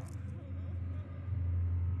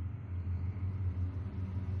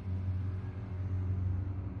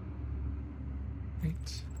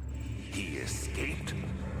 Right. He escaped?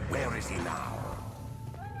 Where is he now?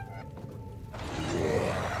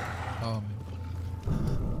 Oh.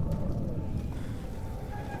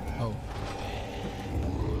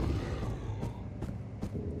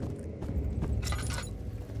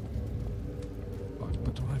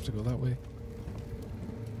 But don't I have to go that way?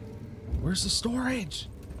 Where's the storage?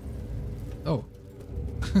 Oh.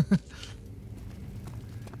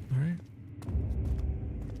 Alright.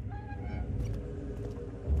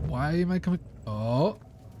 Why am I coming? Oh.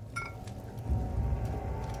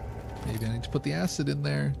 Maybe I need to put the acid in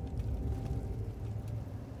there.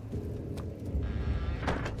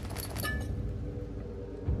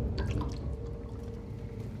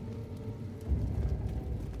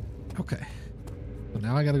 Okay. So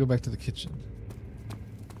now I gotta go back to the kitchen.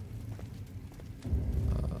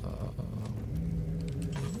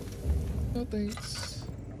 No thanks.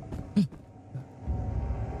 In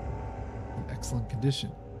excellent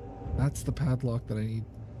condition. That's the padlock that I need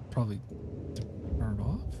probably to turn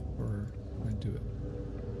off, or can I do it?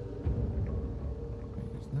 Can I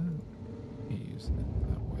use that? Can I use it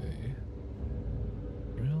that way?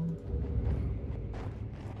 Drill.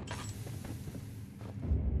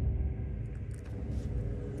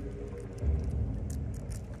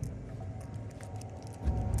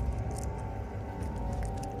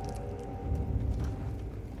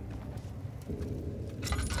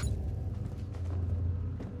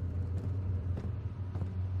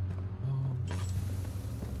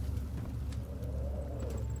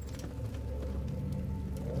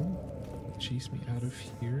 Chase me out of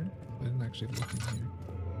here. I didn't actually look in here.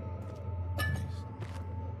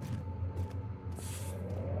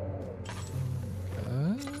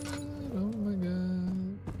 Nice. Oh my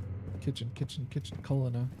god. Kitchen, kitchen, kitchen,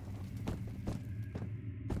 Culina.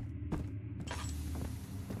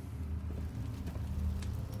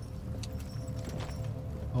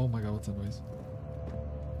 Oh my god, what's that noise?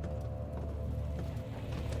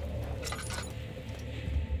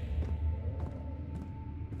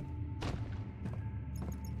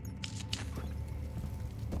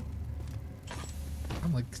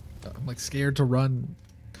 I'm like scared to run.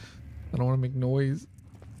 I don't want to make noise.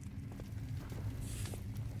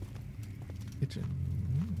 Kitchen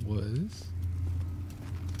was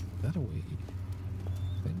that away?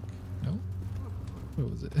 I think no. What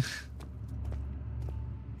was it?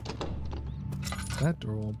 That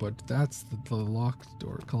door won't, but that's the locked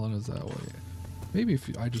door. Kalana's that way. Maybe if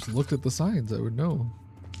I just looked at the signs, I would know.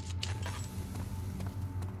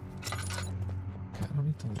 Okay, I don't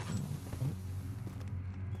need to look.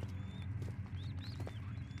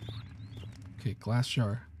 Okay, glass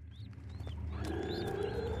jar.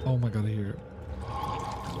 Oh my god, I hear it.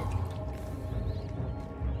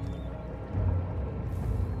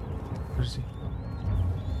 Where is he?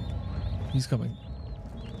 He's coming.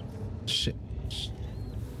 Shit.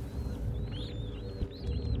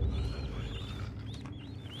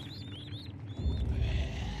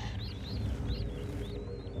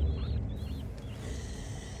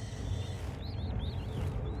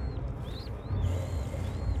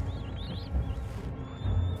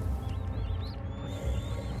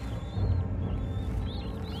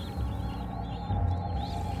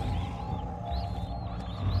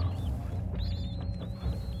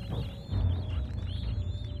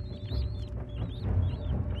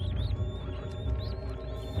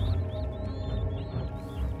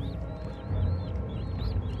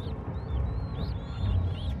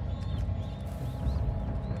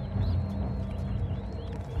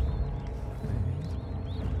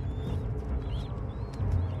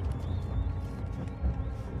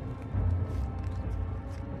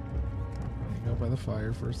 By the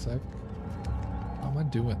fire for a sec. How am I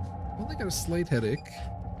doing? I only got a slight headache.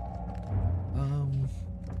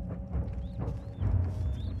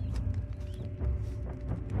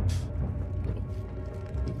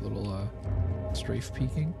 Little strafe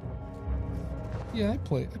peeking. Yeah, I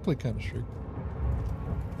play kind of sure.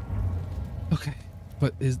 Okay,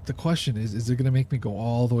 but the question is it gonna make me go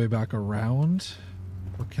all the way back around,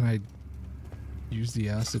 or can I use the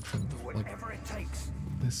acid from like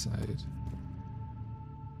this side?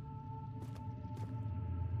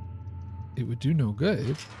 It would do no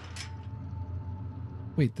good.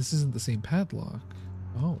 Wait, this isn't the same padlock.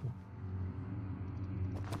 Oh.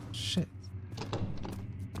 Shit.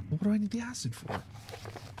 What do I need the acid for?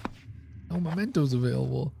 Oh, mementos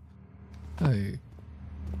available. Hey.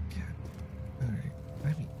 God. Alright.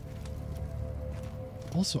 I mean.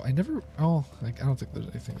 Also, I never. Oh, like, I don't think there's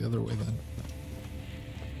anything the other way then.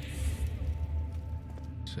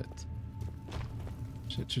 Shit.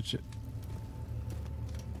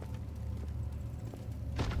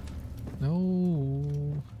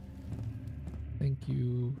 No. Thank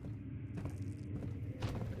you.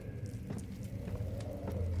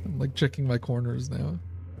 I'm like checking my corners now.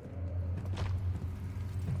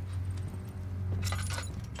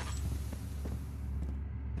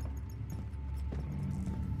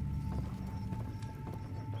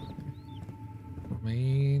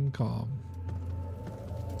 Remain calm.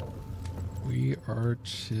 We are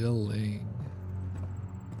chilling.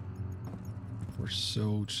 We're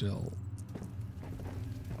so chill.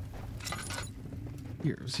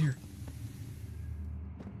 Here, it was here.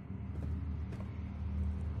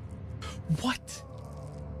 What?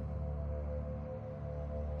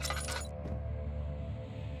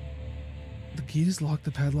 The gate is locked,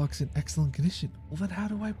 the padlock's in excellent condition. Well, then how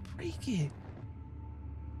do I break it?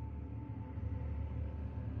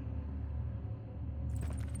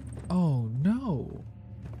 Oh no.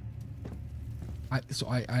 I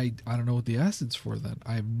don't know what the acid's for then.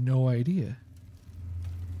 I have no idea.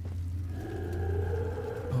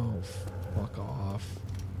 Oh, fuck off.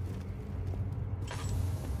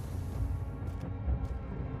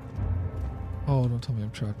 Oh, don't tell me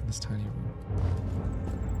I'm trapped in this tiny room.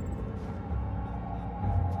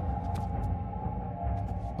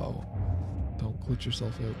 Oh, don't glitch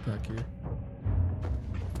yourself out back here.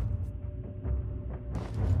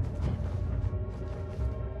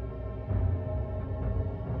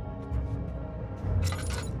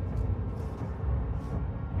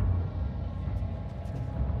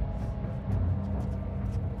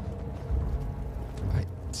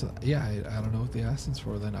 Yeah, I don't know what the acid's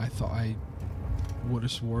for then. I thought I would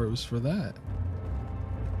have swore it was for that.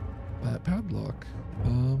 That padlock.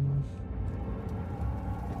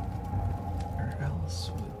 Where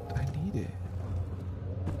else would I need it?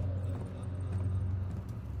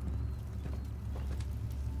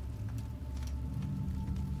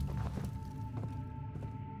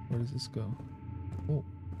 Where does this go? Oh,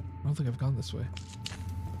 I don't think I've gone this way.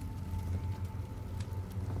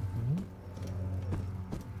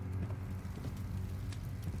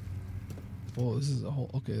 Oh, this is a whole...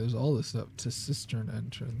 Okay, there's all this up to cistern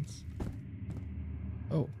entrance.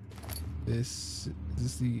 Oh. Is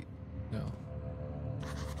this the... No.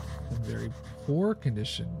 In very poor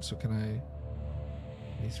condition. So can I...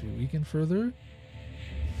 Needs to be weakened further?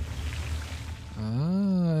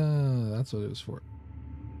 Ah, that's what it was for.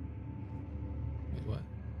 Wait, what?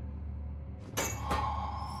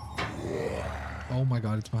 Oh my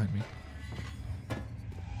god, it's behind me.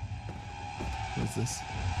 What is this?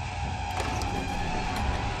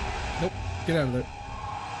 Nope, get out of there.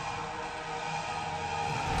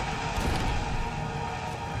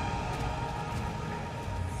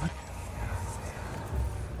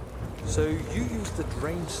 So you used the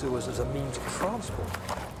drain sewers as a means of transport?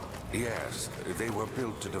 Yes, they were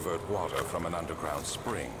built to divert water from an underground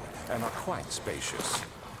spring and are quite spacious.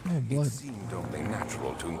 Oh, blood. It seemed only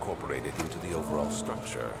natural to incorporate it into the overall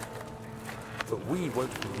structure. But we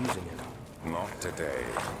won't be using it. Not today.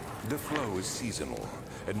 The flow is seasonal,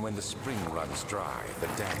 and when the spring runs dry, the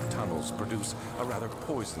damp tunnels produce a rather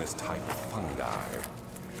poisonous type of fungi.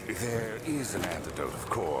 There is an antidote, of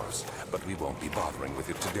course, but we won't be bothering with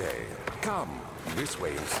it today. Come, this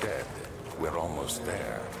way instead. We're almost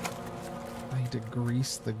there. I need to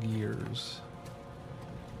grease the gears.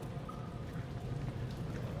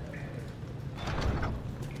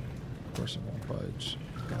 Of course it won't budge.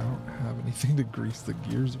 I don't have anything to grease the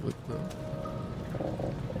gears with, though.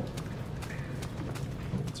 Oh,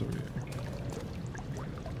 what's over here?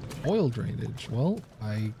 Oil drainage. Well,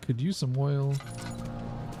 I could use some oil.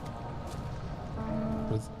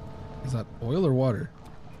 Is that oil or water?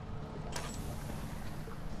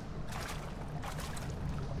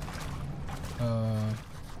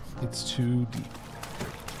 It's too deep.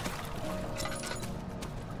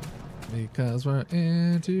 Because we're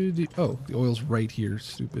in too deep. Oh, the oil's right here,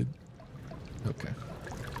 stupid. Okay.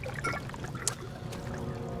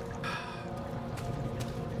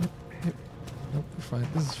 Nope, we're fine.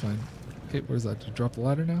 This is fine. Okay, where's that? Did you drop the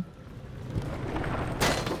ladder now?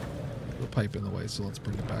 The pipe in the way, so let's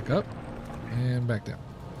bring it back up. And back down.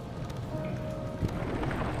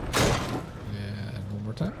 And one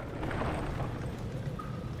more time.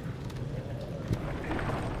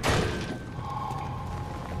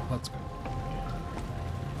 Let's go.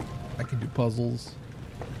 I can do puzzles.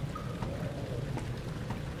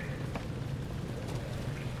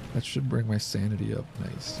 That should bring my sanity up.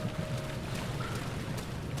 Nice. Okay.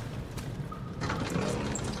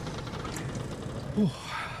 Ooh.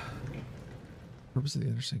 Purpose of the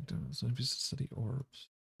inner sanctum is to study orbs.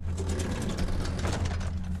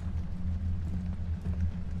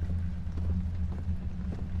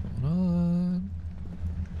 Going on.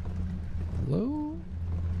 Hello?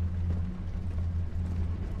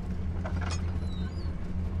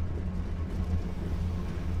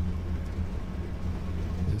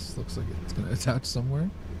 This looks like it's going to attach somewhere.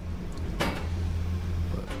 But,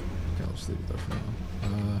 okay, I'll just leave it there for now.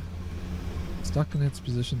 Stuck in its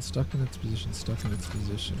position, stuck in its position, stuck in its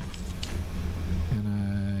position. Can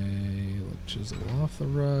I chisel off the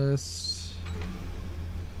rust?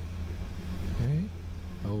 Okay.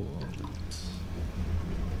 Oh,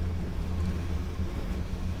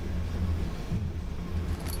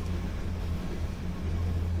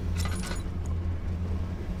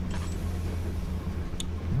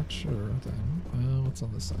 not sure then. What's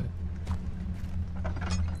on this side?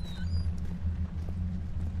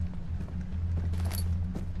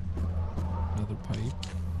 Pipe.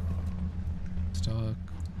 Stuck.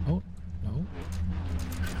 Oh, no.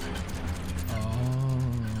 Oh.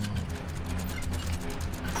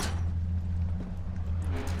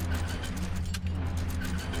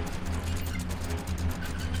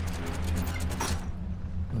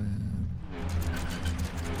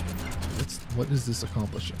 What is this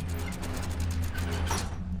accomplishing?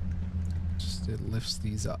 Just it lifts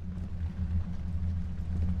these up.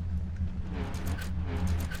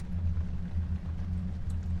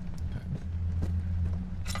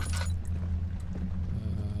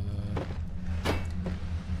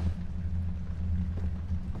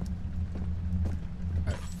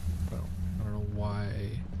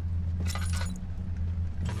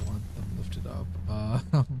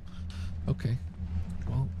 Okay,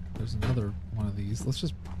 well, there's another one of these. Let's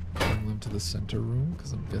just bring them to the center room,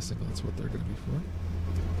 because I'm guessing that's what they're going to be for.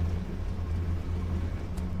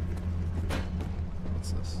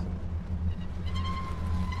 What's this?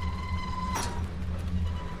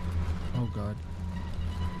 Oh god.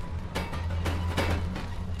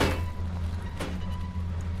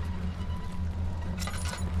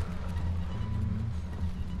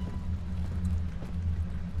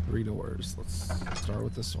 3 doors. Let's start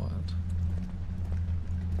with this one.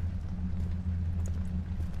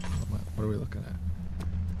 What are we looking at?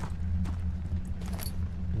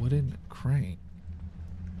 Wooden crank.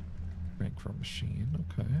 Crank from machine,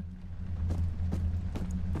 okay.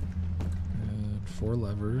 And 4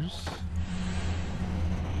 levers.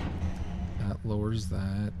 That lowers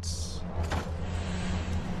that.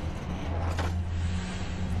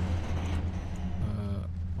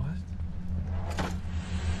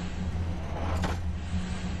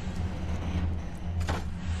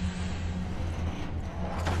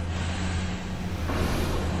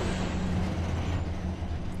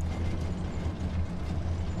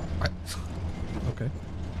 What? Okay.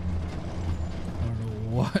 I don't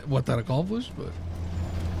know what that accomplished, but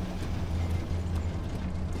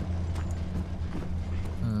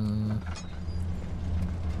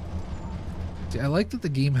see, I like that the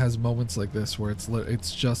game has moments like this where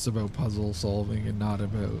it's just about puzzle solving and not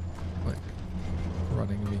about like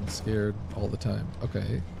running and being scared all the time.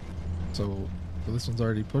 Okay, so this one's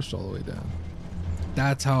already pushed all the way down.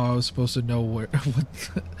 That's how I was supposed to know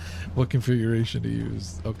what configuration to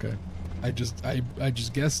use. Okay, I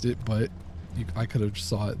just guessed it, but I could have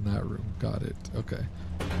saw it in that room. Got it. Okay.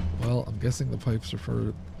 Well, I'm guessing the pipes are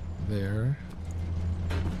for there.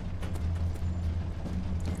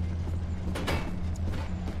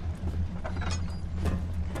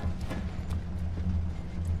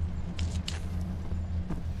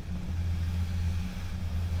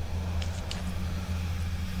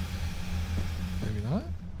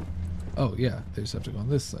 Oh yeah, they just have to go on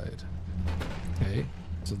this side. Okay,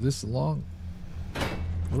 so this long,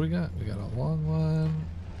 what do we got? We got a long one,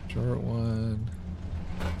 short one,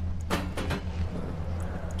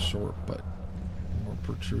 short but more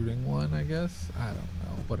protruding one, I guess. I don't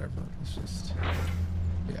know, whatever. It's just,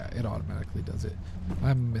 yeah, it automatically does it.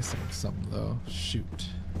 I'm missing some though. Shoot.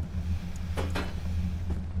 What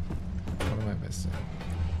am I missing?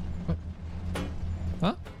 What?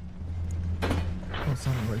 Huh? Oh, it's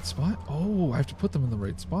not in the right spot? Oh, I have to put them in the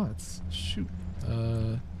right spots. Shoot. I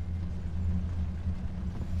don't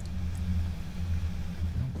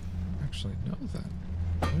actually know that.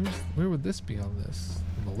 Where would this be on this?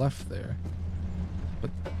 On the left there.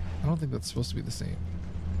 But I don't think that's supposed to be the same.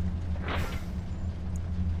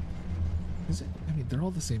 Is it? I mean, they're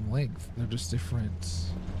all the same length. They're just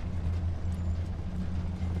different.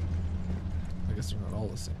 I guess they're not all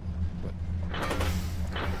the same length,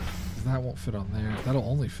 but that won't fit on there. That'll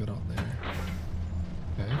only fit on there.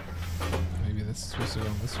 Okay. Maybe this is supposed to go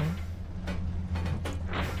on this one.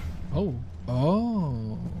 Oh.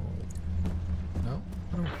 Oh. No?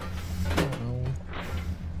 I don't know.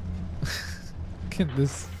 Can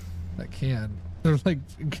this... That can. They're like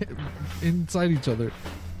inside each other.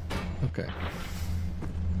 Okay.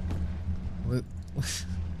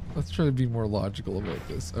 Let's try to be more logical about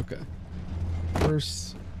this. Okay.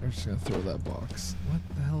 First... I'm just gonna throw that box. What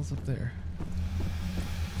the hell's up there?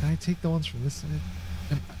 Can I take the ones from this side?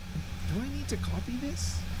 Do I need to copy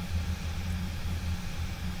this?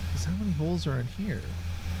 Because how many holes are in here?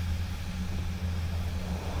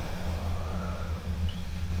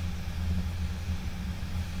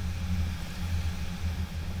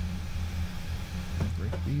 Can I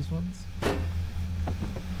break these ones?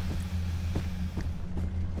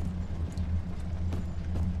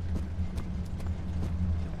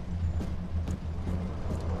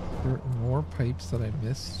 More pipes that I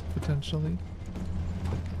missed potentially.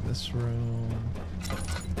 Like in this room.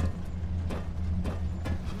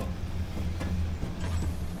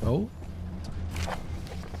 Oh.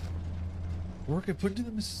 Work I put into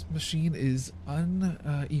the machine is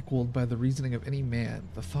unequaled by the reasoning of any man.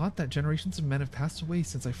 The thought that generations of men have passed away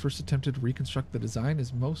since I first attempted to reconstruct the design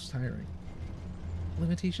is most tiring.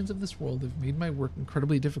 Limitations of this world have made my work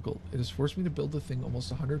incredibly difficult. It has forced me to build a thing almost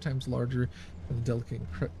 100 times larger than the delicate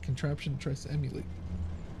contraption it tries to emulate.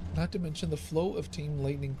 Not to mention the flow of tame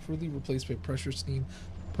lightning crudely replaced by pressure steam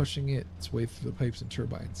pushing its way through the pipes and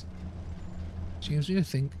turbines. Changes me to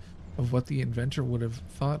think of what the inventor would have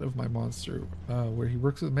thought of my monster, where he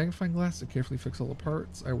works with a magnifying glass to carefully fix all the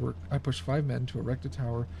parts. I push 5 men to erect a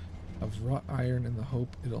tower of wrought iron in the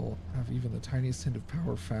hope it'll have even the tiniest hint of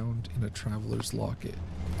power found in a traveler's locket.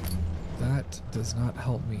 That does not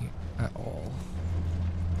help me at all.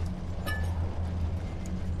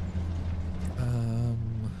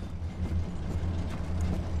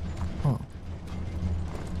 Huh.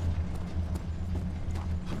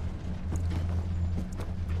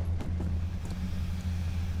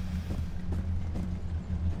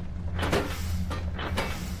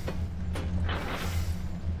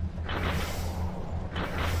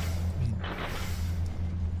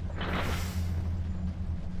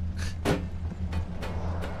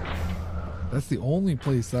 That's the only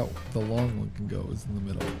place that the long one can go is in the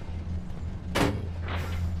middle. So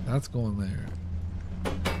that's going there.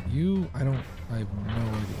 You, I have no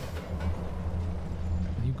idea.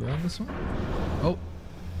 Can you go on this one? Oh.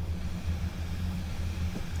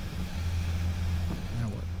 Now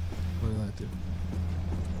what? What did that do?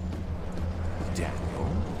 Daniel?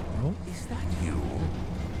 Oh? Is that you?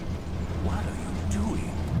 What are you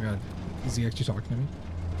doing? Oh my god. Is he actually talking to me?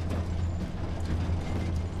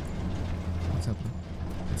 What's happening?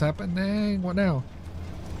 What's happening? What now?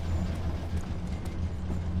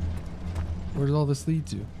 Where does all this lead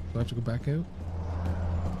to? Do I have to go back out?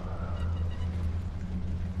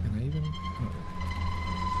 Can I even?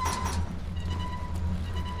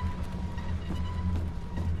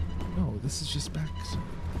 No. No, this is just back.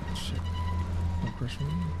 Shit. Don't crush me.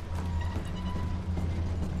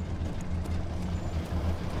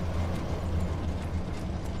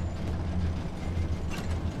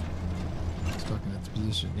 Stuck in its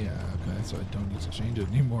position. Yeah, okay, so I don't need to change it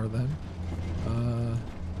anymore then.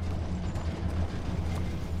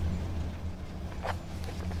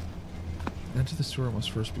 Enter the sewer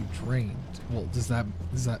must first be drained. Well, does that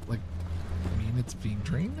like mean it's being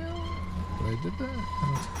drained now? That I did that?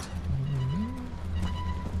 I don't really know.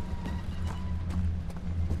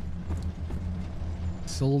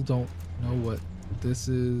 Still don't know what this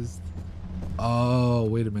is. Oh,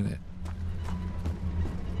 wait a minute.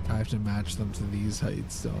 I have to match them to these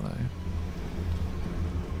heights, don't I?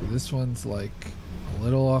 This one's like a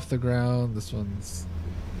little off the ground. This one's,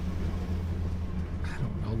 I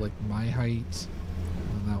don't know, like my height.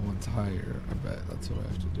 And that one's higher. I bet that's what I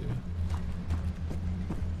have to do.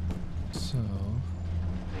 So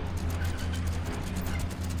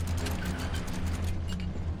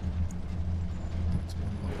that's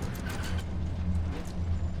one lower.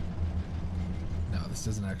 No, this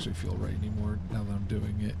doesn't actually feel right anymore now that I'm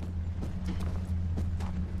doing it.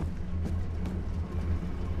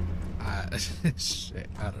 Shit,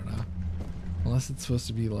 I don't know. Unless it's supposed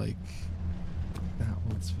to be like that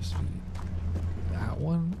one's supposed to be that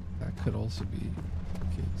one. That could also be the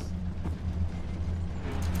case.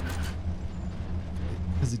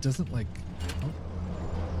 Because it doesn't like. Oh,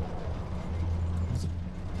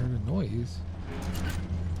 I heard a noise.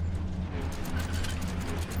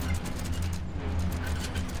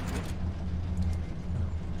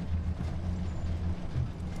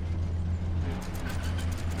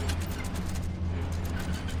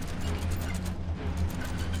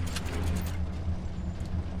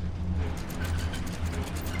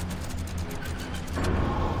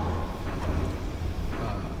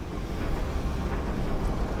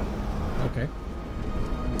 Okay.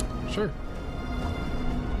 Sure.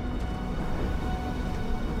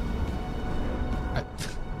 I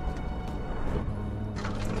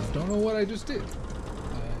don't know what I just did.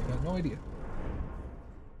 I got no idea.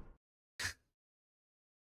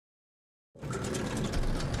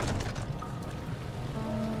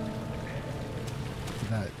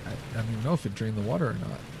 That I don't even know if it drained the water or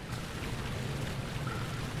not.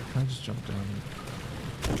 I just jumped down.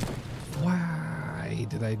 Why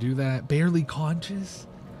did I do that? Barely conscious?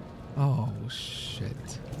 Oh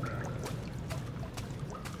shit.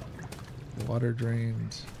 Water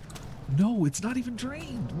drained. No, it's not even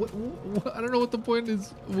drained. What I don't know what the point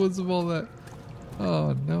was of all that.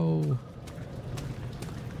 Oh no.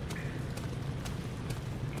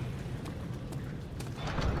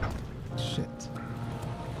 Shit.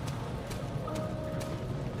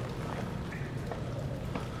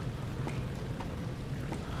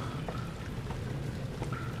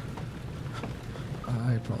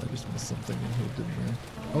 I probably just missed something in here, didn't I?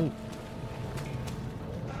 Oh.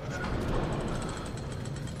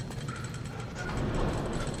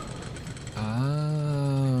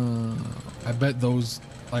 I bet those,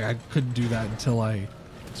 like, I couldn't do that until I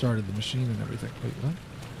started the machine and everything. Wait, what?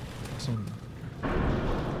 Some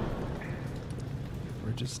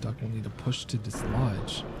bridge is stuck. We'll need a push to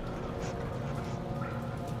dislodge.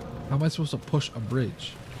 How am I supposed to push a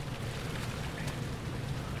bridge?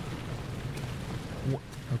 What?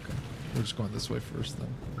 Okay, we're just going this way first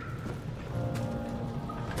then.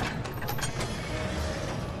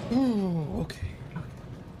 Oh, okay.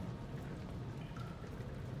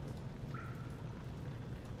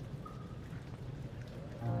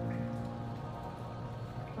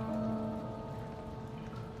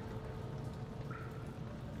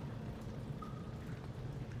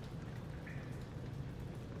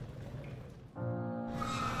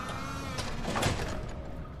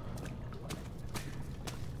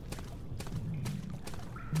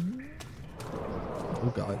 Oh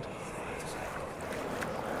God.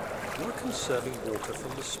 You're conserving water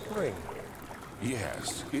from the spring.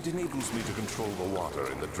 Yes, it enables me to control the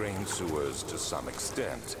water in the drain sewers to some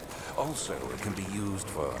extent. Also, it can be used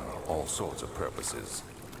for all sorts of purposes.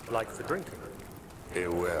 Like for drinking.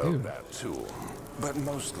 Well, that too. But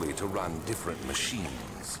mostly to run different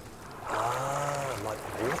machines. Ah, like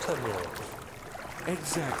water mills.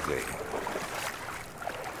 Exactly.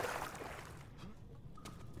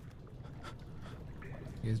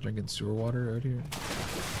 You guys drinking sewer water out here?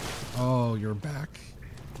 Oh, you're back.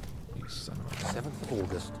 You son of a... 7th of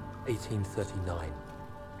August, 1839.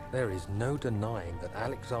 There is no denying that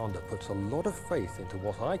Alexander puts a lot of faith into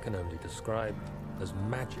what I can only describe as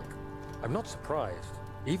magic. I'm not surprised.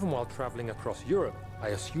 Even while traveling across Europe, I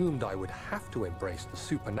assumed I would have to embrace the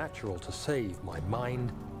supernatural to save my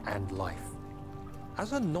mind and life.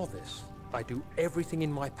 As a novice, I do everything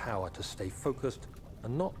in my power to stay focused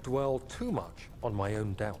and not dwell too much on my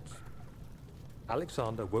own doubts.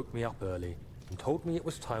 Alexander woke me up early and told me it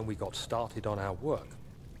was time we got started on our work.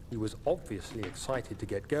 He was obviously excited to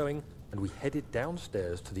get going, and we headed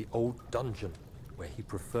downstairs to the old dungeon, where he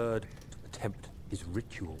preferred to attempt his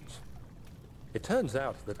rituals. It turns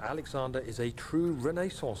out that Alexander is a true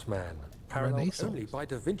Renaissance man, paralleled only by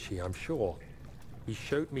Da Vinci, I'm sure. He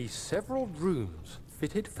showed me several rooms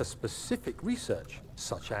fitted for specific research,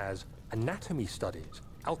 such as anatomy studies,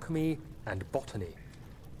 alchemy, and botany.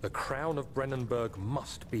 The crown of Brennenburg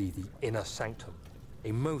must be the inner sanctum,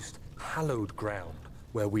 a most hallowed ground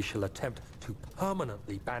where we shall attempt to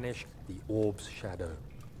permanently banish the orb's shadow.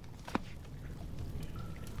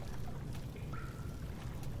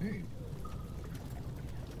 Hey.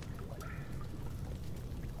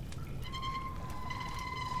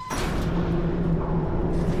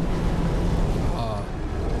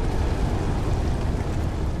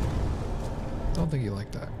 Don't think you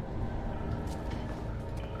like that.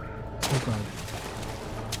 Oh god.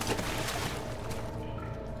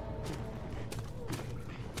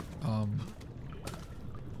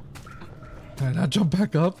 Can I not jump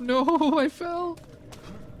back up? No, I fell.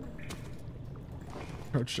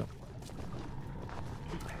 Crouch jump.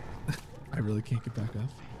 I really can't get back up.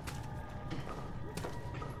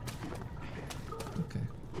 Okay.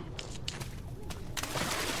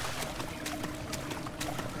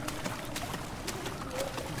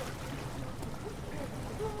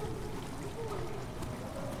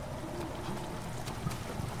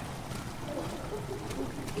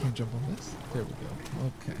 Can't jump on this? There we go.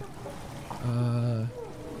 Okay.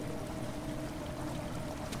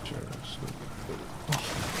 Sure. Oh, I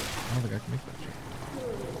don't think I can make that jump.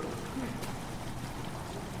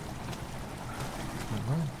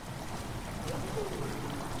 Alright.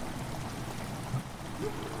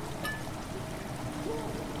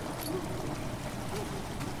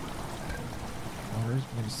 Water is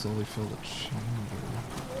going to slowly fill the chamber.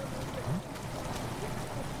 Huh?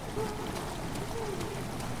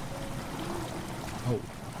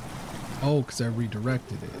 Oh, because I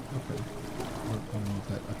redirected it. Okay. I don't know what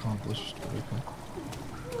that accomplished. Okay.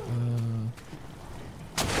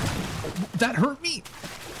 That hurt me!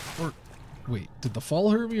 Or, wait, did the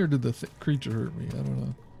fall hurt me or did the creature hurt me? I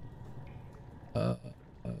don't know.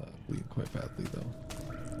 Bleeding quite badly though.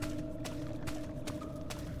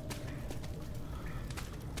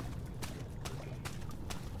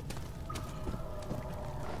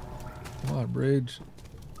 Come on, bridge.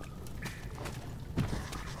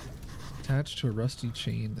 Attached to a rusty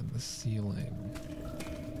chain in the ceiling.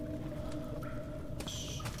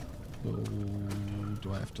 So,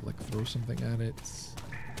 do I have to like throw something at it?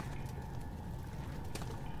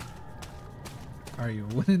 Are you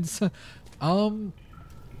winning?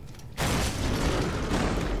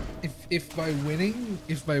 If by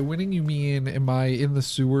winning you mean am I in the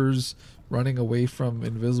sewers running away from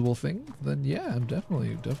invisible things, then yeah, I'm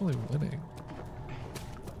definitely winning.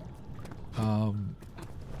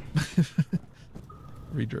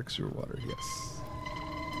 Redirect sewer water, yes.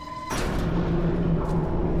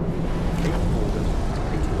 8th of August,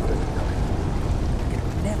 1839. I can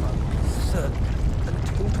never be certain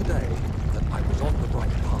until today that I was on the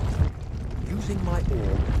right path. Using my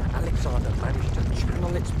orb, Alexander managed to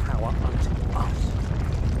channel its power unto us.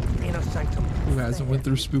 The inner sanctum. Who hasn't went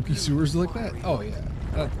through spooky sewers like that? Oh yeah.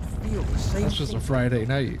 That's just a Friday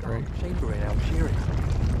night, right? Chamber in Algeria.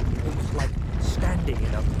 It was like standing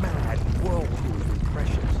in a mad whirlpool of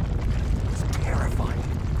impressions. It was terrifying,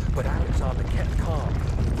 but Alexander kept calm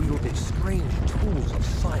and wielded strange tools of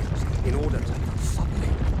science in order to...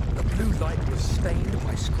 Suddenly, the blue light was stained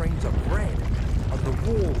by strains of red, and the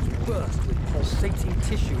walls burst with pulsating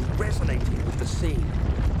tissue resonating with the scene.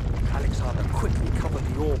 Alexander quickly covered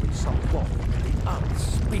the orb in some cloth, and the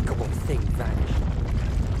unspeakable thing vanished.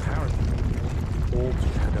 Apparently, the orb's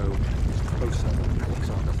shadow is closer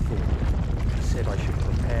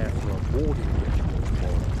rewarding ritual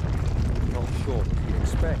tomorrow. Not sure what he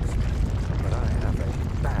expects, but I have a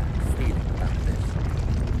bad feeling about this.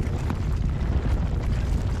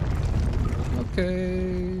 Okay.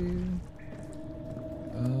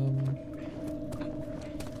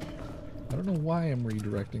 I don't know why I'm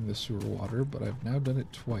redirecting the sewer water, but I've now done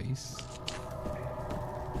it twice.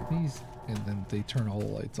 Please, and then they turn all the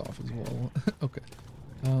lights off as well. Okay.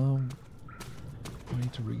 I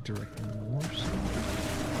need to redirect more.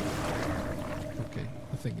 Okay,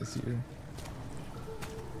 the thing is here.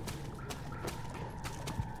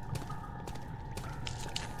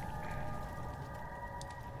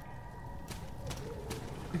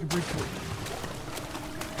 Take a break for it.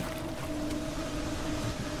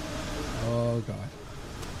 Oh god.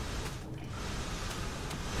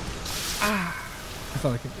 Ah! I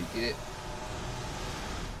thought I could make it.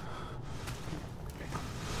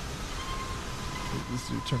 Wait, this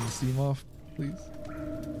dude turn the steam off, please.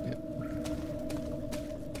 Yep.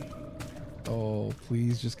 Oh,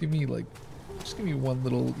 please, just give me one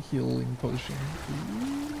little healing potion,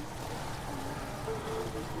 please.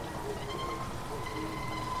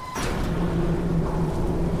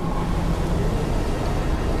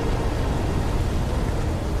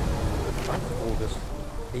 August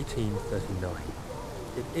 1839.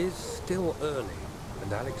 It is still early,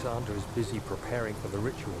 and Alexander is busy preparing for the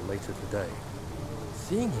ritual later today.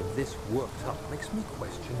 Seeing him this worked up makes me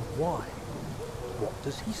question why. What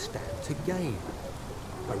does he stand to gain?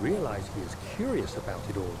 I realize he is curious about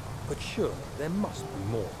it all, but surely there must be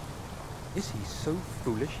more. Is he so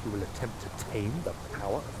foolish he will attempt to tame the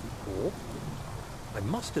power of the orb? I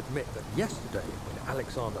must admit that yesterday, when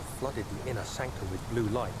Alexander flooded the inner sanctum with blue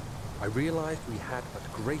light, I realized we had but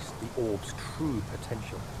graced the orb's true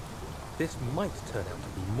potential. This might turn out to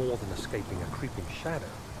be more than escaping a creeping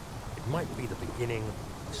shadow. It might be the beginning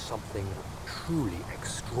of something truly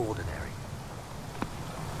extraordinary.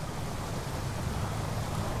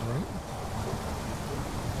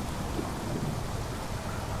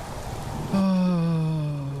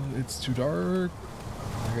 It's too dark.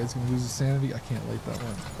 My guy's gonna lose his sanity. I can't light that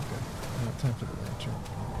one. Okay. Now time for the lantern.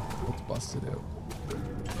 Let's bust it out.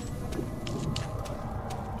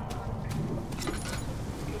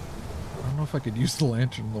 I don't know if I could use the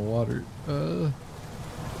lantern in the water.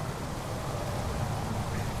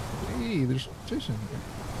 Hey, there's fish in here.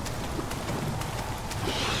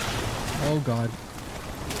 Oh god.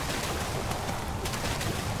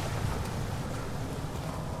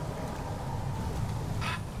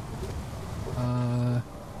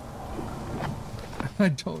 I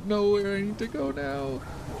don't know where I need to go now.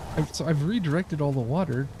 I've redirected all the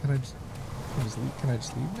water. Can I just leave? Can I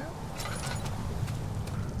just leave now?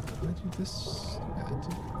 Can I do this? Yeah, I do.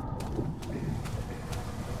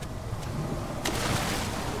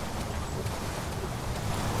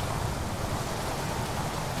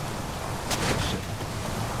 Shit.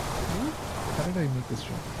 How did I make this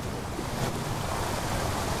jump?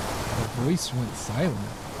 The voice went silent.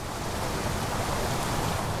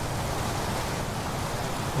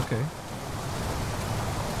 Okay.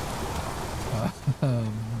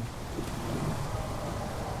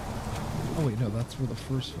 Oh wait, no, that's where the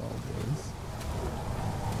first valve was.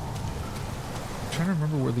 I'm trying to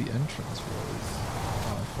remember where the entrance was.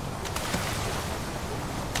 Oh, I thought.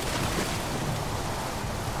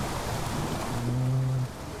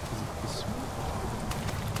 Is it this one?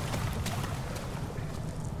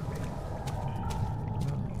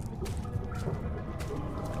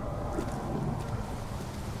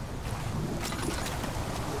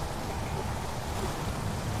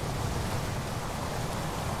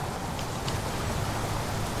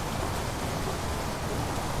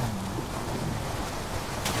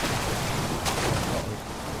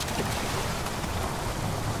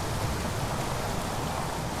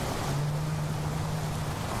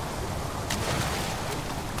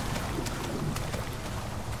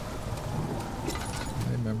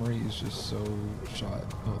 Just so shot.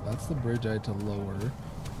 Oh, that's the bridge I had to lower.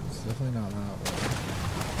 It's definitely not that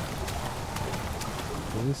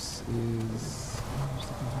one. This is. Oh, there's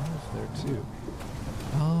the container there too.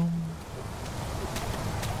 I don't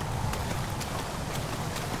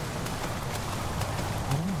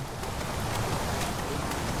know.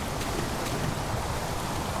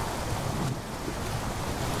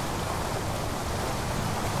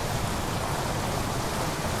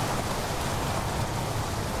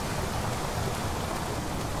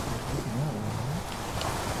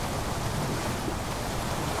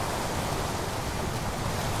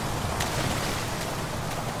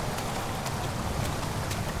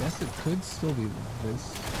 It could still be this.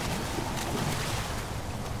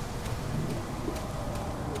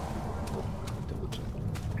 Double check.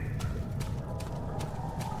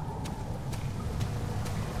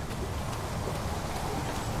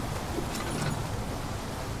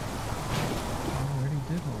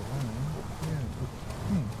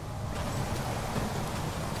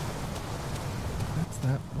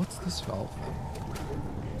 What's this valve thing?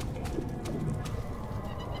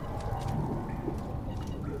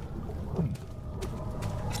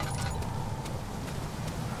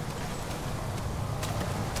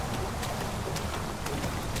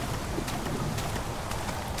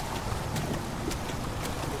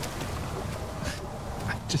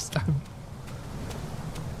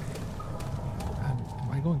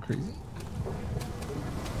 Am I going crazy?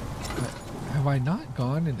 Have I not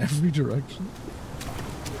gone in every direction?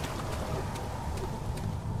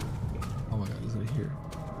 Oh my god, is it here?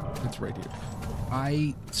 It's right here.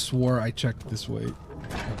 I swore I checked this way.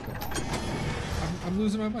 Okay. I'm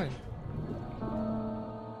losing my mind.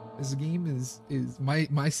 This game is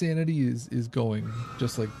my sanity is going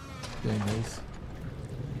just like Daniel's.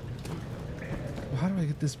 How do I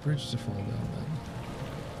get this bridge to fall down then?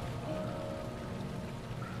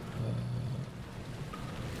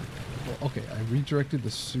 Well, okay, I redirected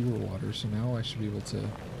the sewer water, so now I should be able to go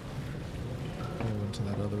into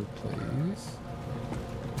that other place.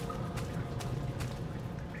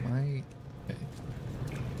 Okay.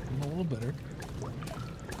 I'm a little better.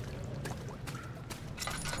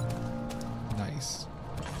 Nice.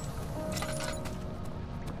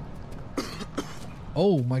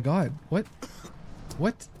 Oh my god, what?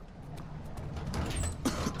 What?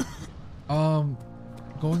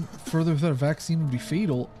 Going further without a vaccine would be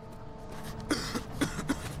fatal.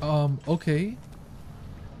 Okay.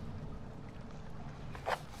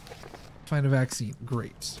 Find a vaccine.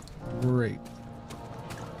 Great. Great.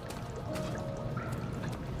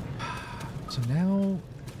 So now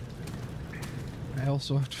I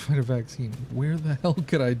also have to find a vaccine. Where the hell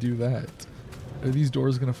could I do that? Are these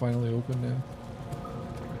doors gonna finally open now?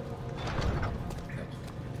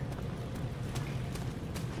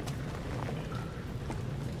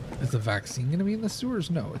 Is the vaccine gonna be in the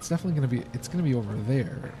sewers? No, it's definitely gonna be. It's gonna be over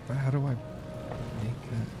there. But how do I make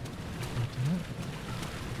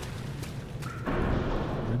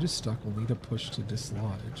that? Bridge is stuck. We'll need a push to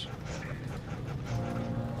dislodge.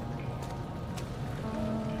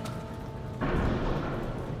 How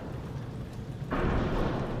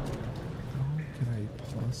can I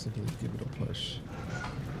possibly give it a push?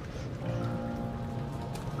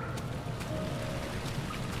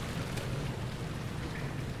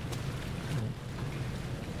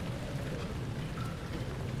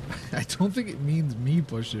 I don't think it means me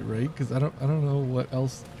push it, right? Because I don't know what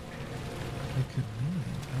else it could mean.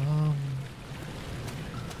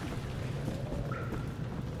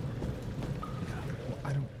 Well,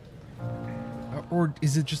 I don't. Or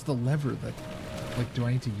is it just the lever that, like, do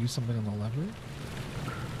I need to use something on the lever?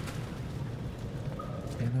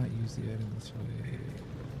 Cannot use the item this way.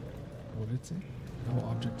 What did it say? No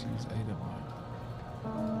object to use item on.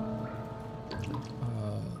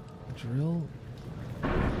 Drill.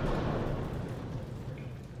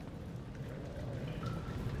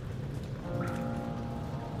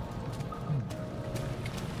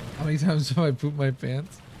 How many times have I pooped my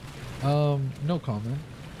pants? No comment.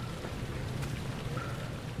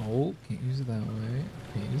 Oh, can't use it that way.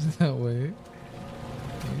 Can't use it that way.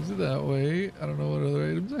 Can't use it that way. I don't know what other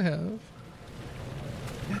items I have.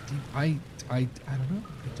 Yeah, dude, I don't know.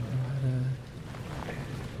 I don't know how to.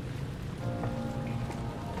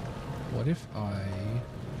 What if I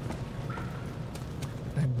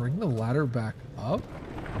bring the ladder back up?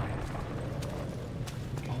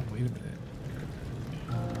 Oh, wait a minute.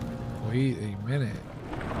 Wait a minute.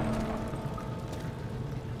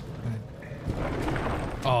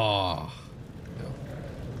 Oh.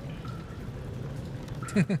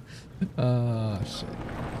 No. Shit.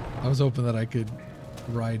 I was hoping that I could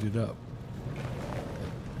ride it up.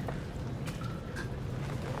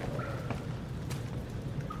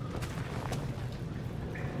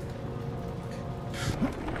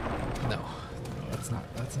 No. That's not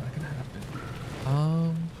gonna happen.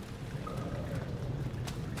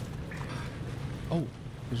 Oh,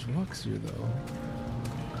 there's rocks here though.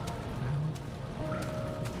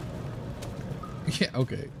 Yeah,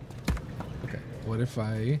 okay. Okay. What if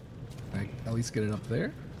I at least get it up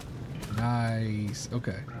there? Nice.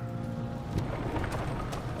 Okay.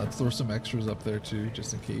 Let's throw some extras up there too,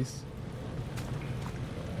 just in case.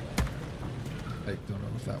 I don't know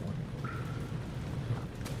if that one.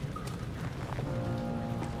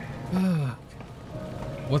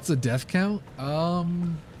 What's the death count?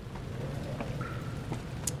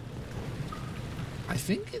 I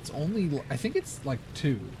think it's like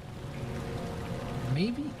 2.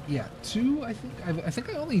 Maybe, yeah, 2. I think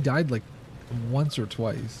I only died like once or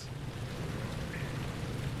twice.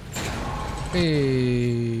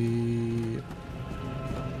 Hey,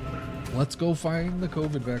 let's go find the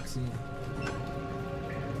COVID vaccine.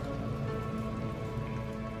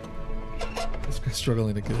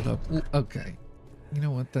 Struggling to get it up. Okay. You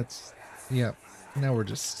know what? That's... Yeah. Now we're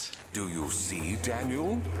just... Do you see,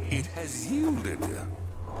 Daniel? It has yielded.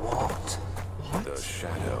 What? The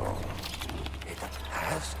shadow. It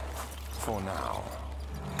has? For now.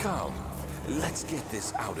 Come, let's get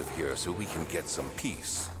this out of here so we can get some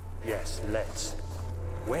peace. Yes, let's.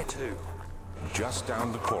 Where to? Just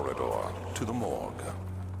down the corridor to the morgue.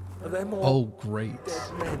 Are there more Oh, great.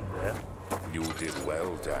 dead men there? You did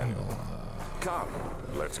well, Daniel. Come,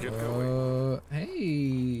 let's get going.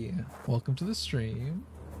 Hey. Welcome to the stream.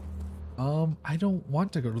 I don't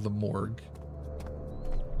want to go to the morgue.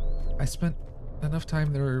 I spent enough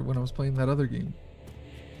time there when I was playing that other game.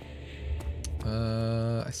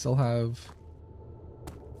 I still have...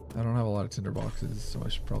 I don't have a lot of tinder boxes, so I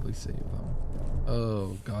should probably save them.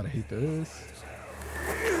 Oh god, I hate this.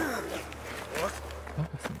 What? Oh,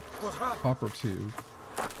 it's What happened? copper tube.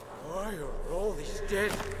 Why are all these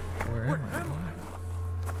dead? Where am I?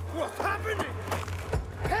 What's happening?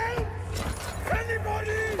 Help!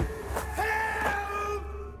 Anybody! Help!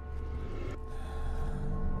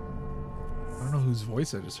 I don't know whose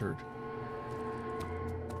voice I just heard.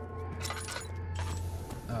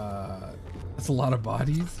 That's a lot of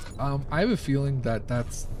bodies. I have a feeling that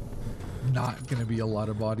that's not gonna be a lot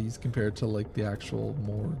of bodies compared to like the actual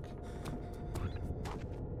morgue.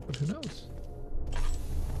 But who knows?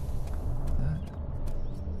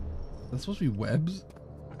 That's supposed to be webs?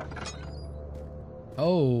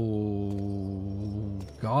 Oh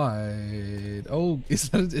god. Oh,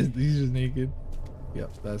 is he's just naked?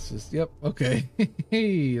 Yep, that's just, yep, okay.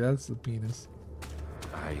 Hey, that's the penis.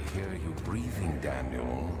 I hear you breathing,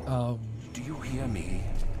 Daniel. Do you hear me?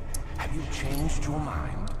 Have you changed your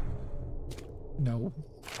mind? No.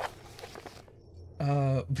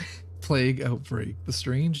 Plague outbreak. The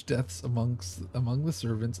strange deaths among the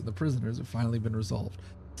servants and the prisoners have finally been resolved.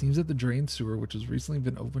 It seems that the drain sewer, which has recently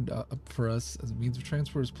been opened up for us as a means of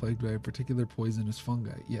transport, is plagued by a particular poisonous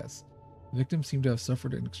fungi. Yes. The victims seem to have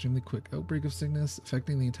suffered an extremely quick outbreak of sickness,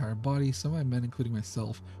 affecting the entire body. Some of my men, including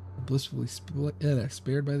myself, were blissfully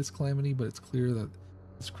spared by this calamity, but it's clear that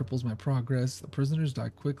this cripples my progress. The prisoners die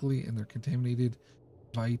quickly, and their contaminated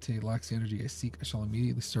vitae lacks the energy I seek. I shall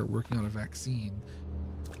immediately start working on a vaccine.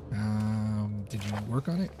 Did you work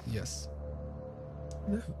on it? Yes.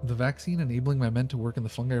 The vaccine enabling my men to work in the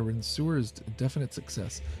fungi-ridden sewer is a definite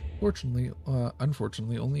success.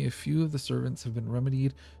 Unfortunately, only a few of the servants have been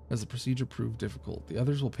remedied as the procedure proved difficult. The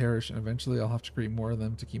others will perish, and eventually I'll have to create more of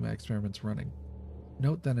them to keep my experiments running.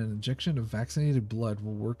 Note that an injection of vaccinated blood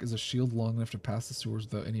will work as a shield long enough to pass the sewers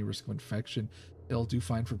without any risk of infection. It'll do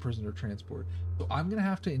fine for prisoner transport. So I'm gonna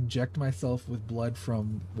have to inject myself with blood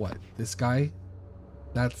from what? This guy?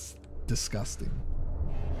 That's disgusting.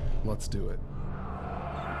 Let's do it.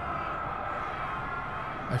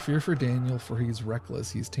 I fear for Daniel, for he is reckless.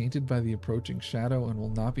 He is tainted by the approaching shadow and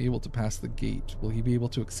will not be able to pass the gate. Will he be able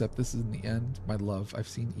to accept this in the end? My love, I've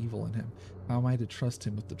seen evil in him. How am I to trust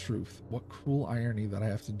him with the truth? What cruel irony that I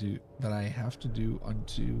have to do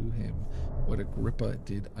unto him what Agrippa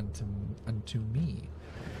did unto me.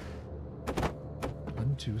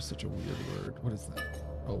 Unto is such a weird word. What is that?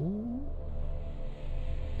 Oh,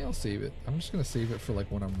 yeah, I'll save it. I'm just gonna save it for like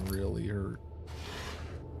when I'm really hurt.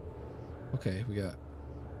 Okay, we got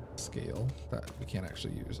scale that we can't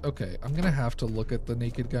actually use. Okay, I'm gonna have to look at the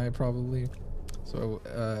naked guy probably. So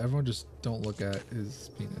everyone just don't look at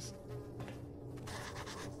his penis.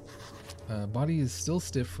 Body is still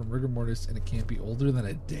stiff from rigor mortis and it can't be older than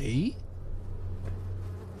a day?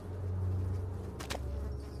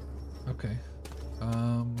 Okay.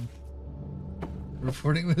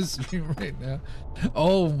 Reporting this stream right now.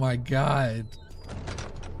 Oh my god.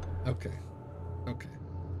 Okay. Okay.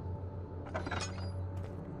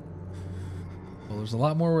 Well, there's a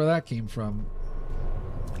lot more where that came from.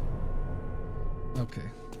 Okay.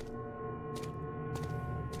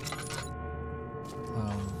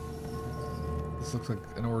 This looks like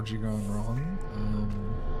an orgy going wrong.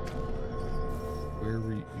 Where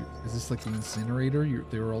were you? Is this like the incinerator?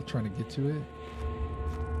 They were all trying to get to it?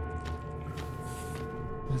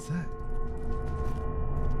 What is that?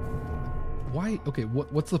 Why? Okay,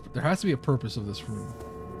 what's the... There has to be a purpose of this room.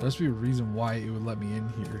 There has to be a reason why it would let me in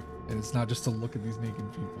here. And it's not just to look at these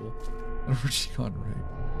naked people. An orgy gone right.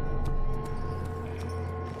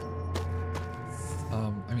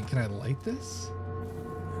 I mean, can I light this?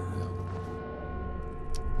 No.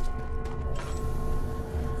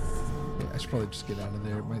 Yeah, I should probably just get out of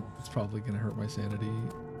there. It's probably gonna hurt my sanity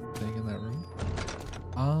thing in that room.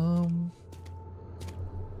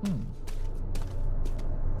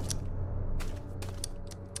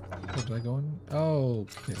 Where did I go in?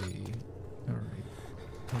 Okay. Alright.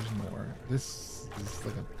 There's more. This is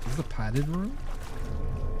like this is a padded room?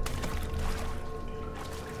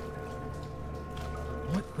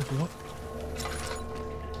 What? Like what?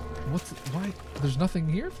 Why? There's nothing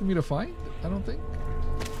here for me to find? I don't think.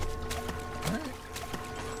 Alright.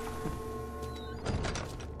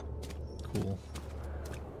 Cool.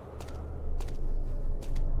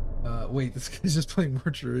 Wait, this guy's just playing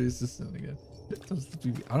Mortuary Assistant again.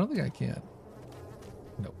 I don't think I can.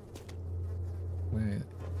 Nope. Wait.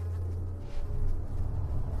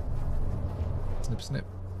 Snip, snip.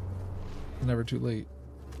 Never too late.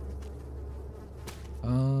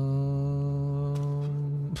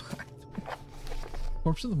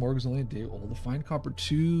 Corpse in the morgue is only a day old. A fine copper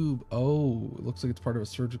tube. Oh, it looks like it's part of a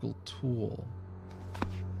surgical tool.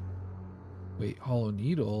 Wait, hollow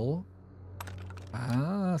needle.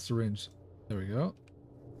 Ah, syringe. There we go.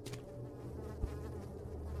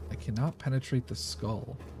 I cannot penetrate the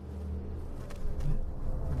skull.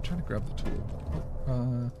 I'm trying to grab the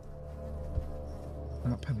tool.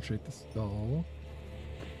 Not penetrate the skull.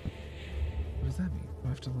 What does that mean? Do I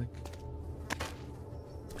have to like...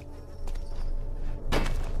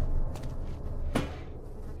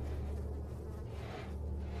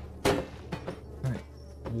 Alright.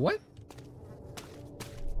 What?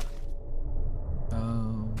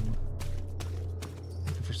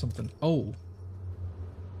 Looking for something. Oh.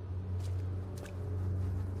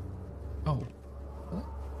 Oh. What?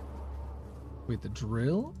 Wait, the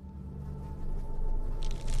drill?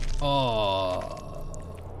 Oh.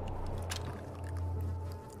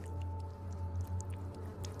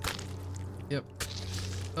 Yep.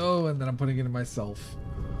 Oh, and then I'm putting it in myself.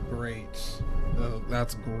 Great. Oh,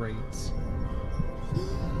 that's great.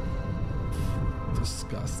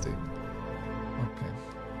 Disgusting. Okay.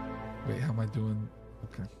 Wait, how am I doing?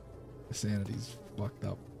 Okay. The sanity's fucked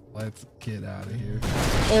up. Let's get out of here.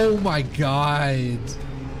 Oh my god.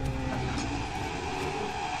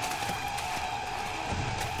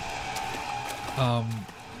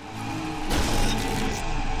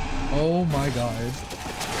 Oh my god.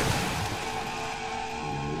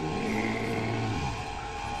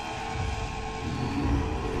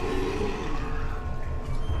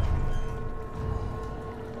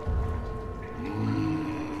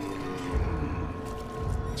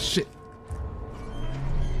 Shit.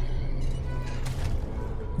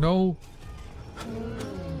 No.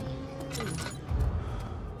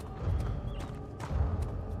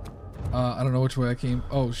 I don't know which way I came.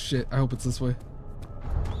 Oh shit, I hope it's this way.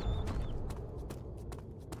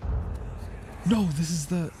 No, this is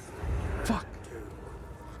the... Fuck.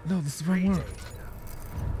 No, this is the wrong one.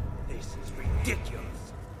 This is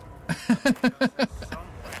ridiculous.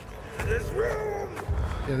 This room.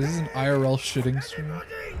 Yeah, this is an IRL shitting stream. Am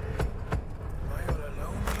I all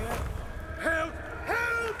alone here? Help!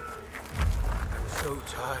 Help! I'm so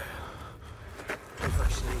tired. If I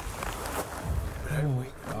sleep, but I wake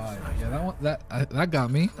up. Yeah, that one, that got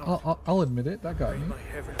me. I'll admit it. That got me.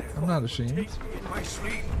 I'm not ashamed. Take me in my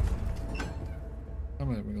sleep. I'm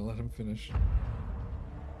not even gonna let him finish.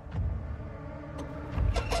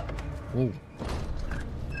 Whoa.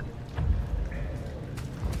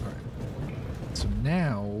 Alright. So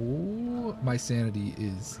now my sanity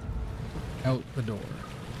is out the door.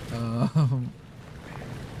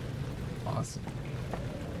 Awesome.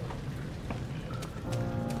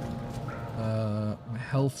 My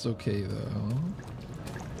health's okay though.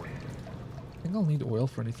 I think I'll need oil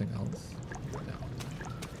for anything else. No.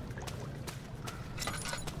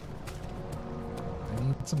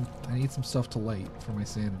 I need some stuff to light for my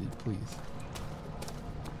sanity, please.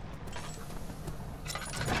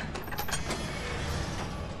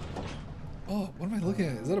 Oh, what am I looking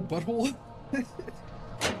at? Is that a butthole? Right.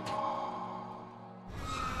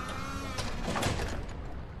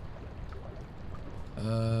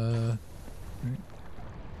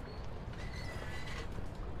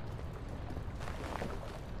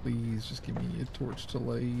 Please just give me a torch to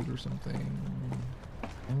light or something.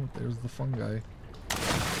 Oh, there's the fungi.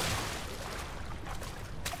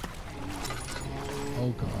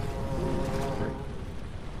 Oh god. Great.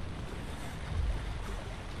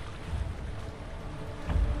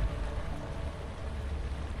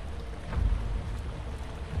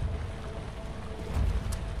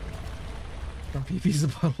 From PP's a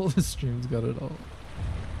bottle, the stream's got it all.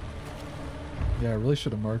 Yeah, I really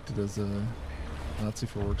should have marked it as a Nazi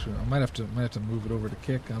for workshop. I might have to move it over to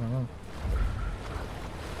kick, I don't know.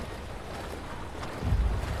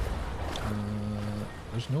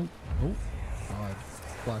 There's no... Oh, God.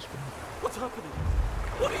 Flashbang. What's happening?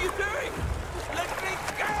 What are you doing? Let me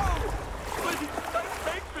go! Please, don't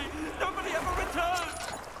take me! Nobody ever returns!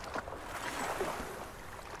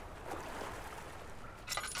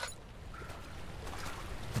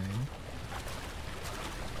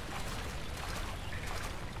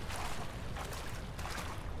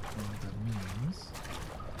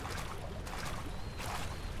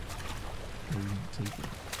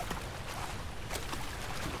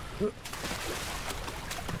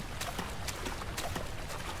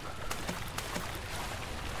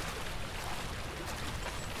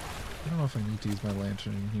 don't know if I need to use my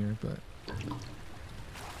lantern in here, but...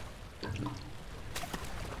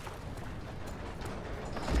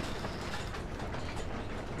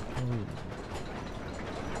 Oh.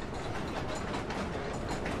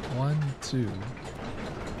 1, 2.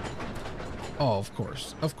 Oh, of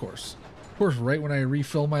course. Of course. Of course, right when I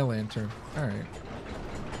refill my lantern. Alright.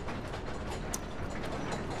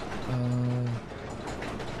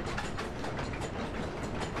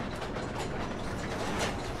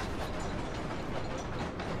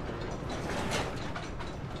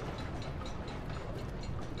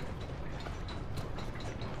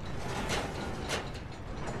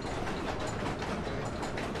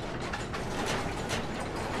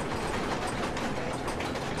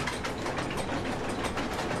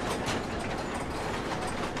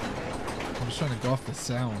 Trying to go off the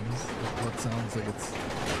sounds. Like what sounds like it's...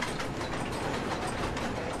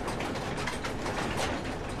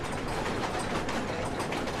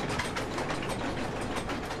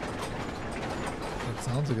 It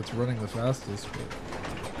sounds like it's running the fastest, but...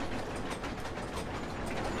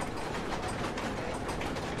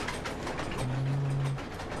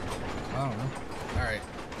 I don't know. Alright.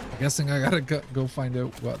 I'm guessing I gotta go find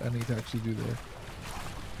out what I need to actually do there.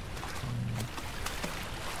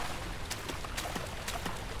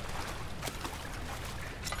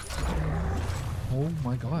 Oh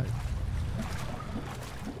my god.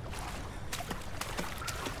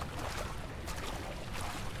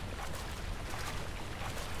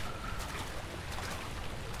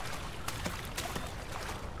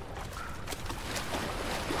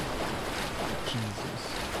 Jesus.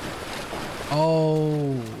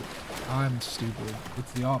 Oh, I'm stupid.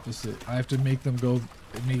 It's the opposite. I have to make them go,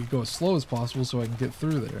 make it go as slow as possible so I can get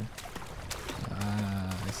through there.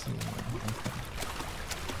 Ah, I see.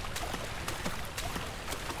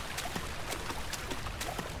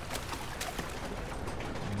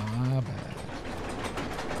 Okay.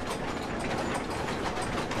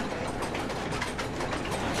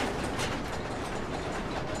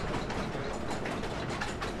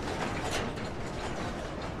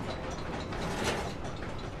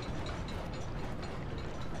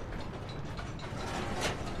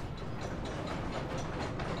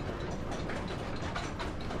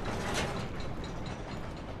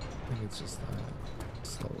 It's just that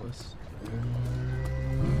slowest.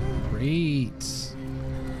 Great.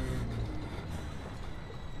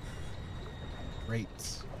 Great.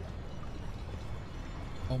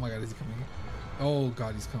 Oh my god, is he coming? Oh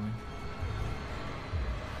god, he's coming.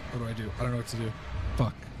 What do I do? I don't know what to do.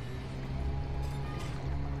 Fuck.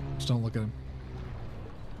 Just don't look at him.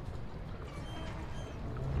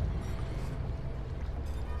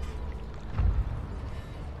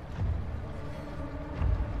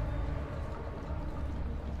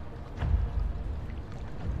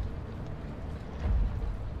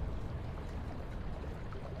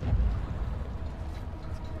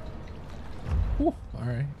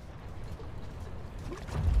 Alright.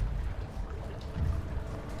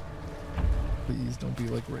 Please don't be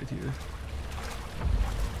like right here.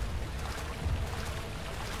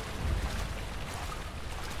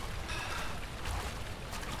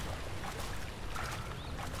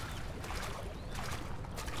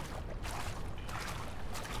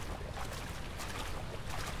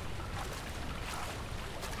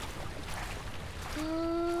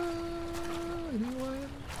 Anyone?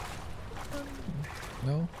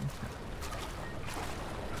 No? Okay.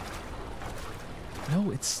 No,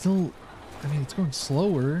 it's still... I mean, it's going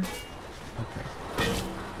slower. Okay.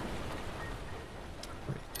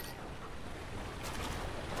 Great.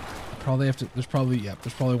 Probably have to... There's probably... Yeah,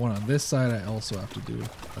 there's probably one on this side I also have to do.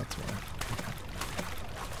 That's why. Okay.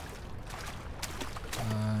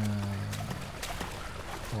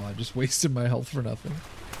 Well, I just wasted my health for nothing.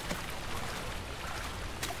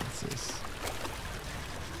 What's this?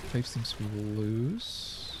 Tape seems to be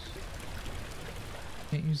loose.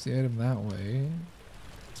 Can't use the item that way.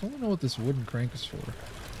 I don't know what this wooden crank is for.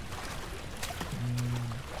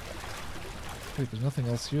 Wait, there's nothing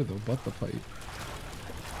else here though but the pipe.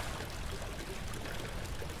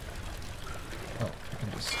 Oh, I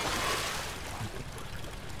can just...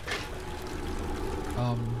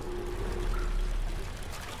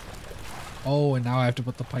 Oh, and now I have to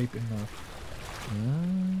put the pipe in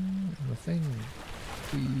the thing.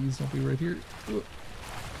 Please don't be right here. Ooh.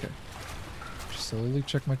 Okay. Just slowly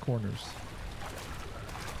check my corners.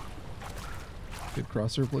 Good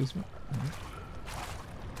crosshair placement. Right.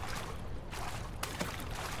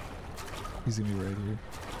 He's gonna be right here.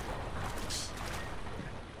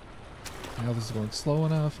 Now this is going slow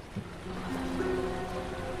enough.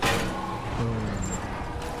 Boom.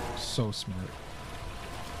 So smart.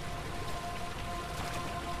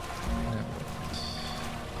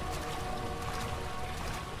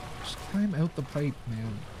 climb out the pipe,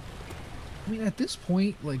 man. I mean, at this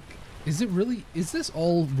point, like, is this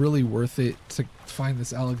all really worth it to find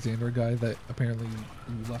this Alexander guy that apparently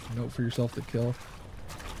you left a note for yourself to kill?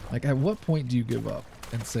 Like, at what point do you give up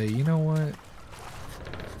and say, you know what?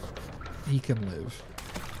 He can live.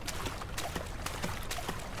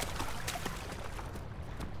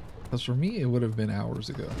 Because for me, it would have been hours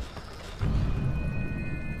ago.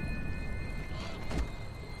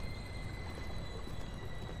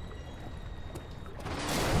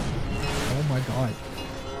 Oh my god.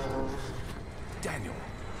 Daniel,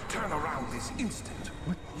 turn around this instant.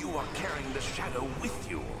 What? You are carrying the shadow with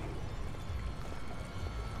you.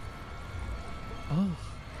 Oh.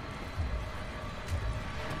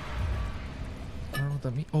 I don't know what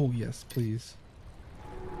that means. Oh, yes, please.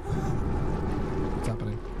 What's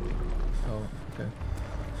happening? Oh, okay.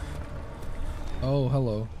 Oh,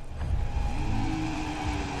 hello.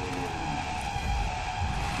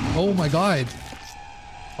 Oh my god!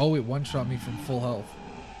 Oh, it one-shot me from full health.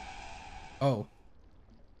 Oh.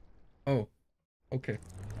 Oh. Okay.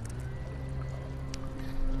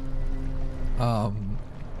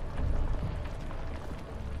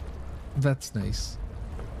 That's nice.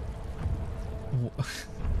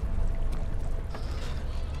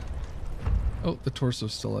 Oh, the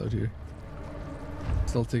torso's still out here.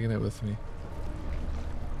 Still taking it with me.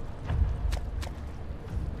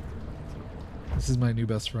 This is my new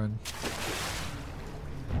best friend.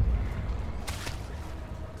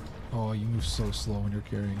 Oh, you move so slow when you're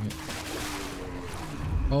carrying it.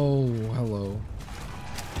 Oh, hello.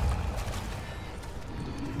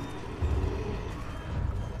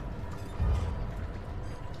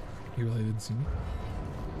 You really didn't see me?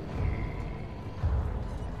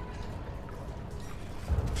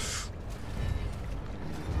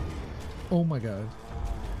 Oh my god.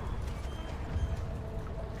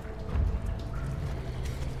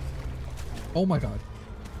 Oh my god.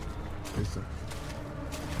 Okay, so.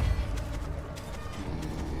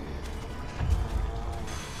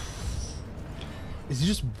 Is he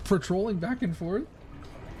just patrolling back and forth?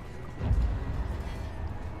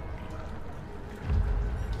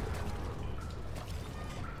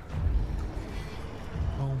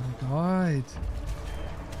 Oh my god.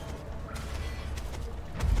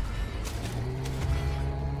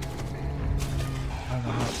 I don't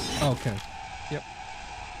know how. Okay. Yep.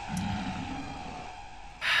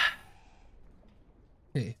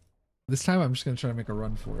 Okay. This time I'm just gonna try to make a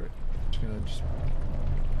run for it. Just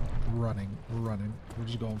running. We're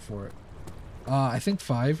just going for it. I think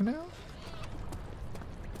 5 now?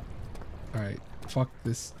 Alright. Fuck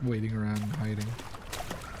this waiting around and hiding.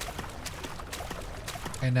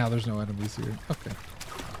 And now there's no enemies here. Okay.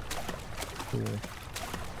 Cool.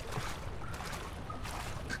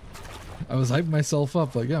 I was hyping myself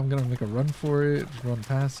up, like, yeah, I'm gonna make a run for it, just run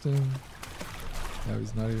past him. No,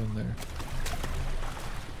 he's not even there.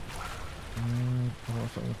 I don't know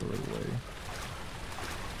if I went the right way.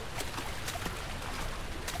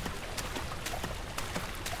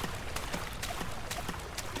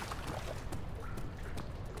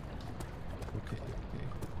 Okay.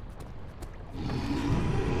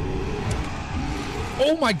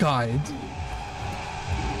 Oh my god!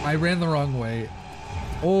 I ran the wrong way.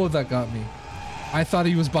 Oh, that got me. I thought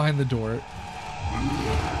he was behind the door.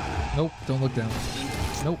 Nope, don't look down.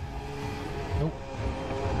 Nope. Nope.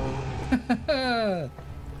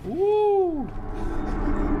 Woo!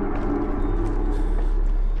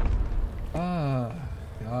 Ah,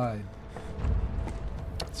 God.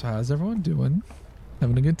 So how's everyone doing?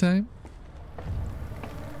 Having a good time?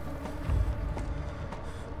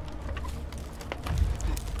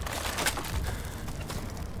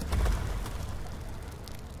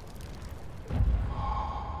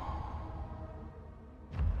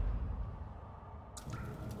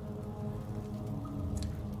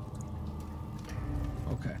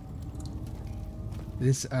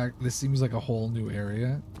 This seems like a whole new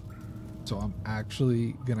area, so I'm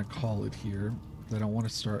actually gonna call it here. I don't want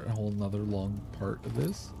to start a whole nother long part of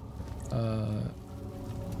this right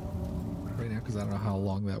now because I don't know how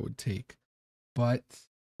long that would take. But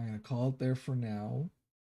I'm gonna call it there for now.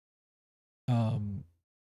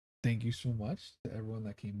 Thank you so much to everyone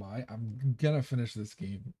that came by. I'm gonna finish this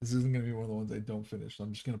game. This isn't gonna be one of the ones I don't finish. So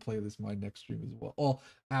I'm just gonna play this my next stream as well. Oh,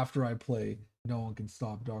 after I play No One Can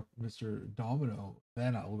Stop Mr. Domino,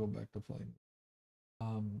 then I will go back to playing.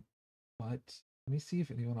 But let me see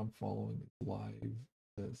if anyone I'm following is live.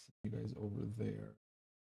 This you guys over there.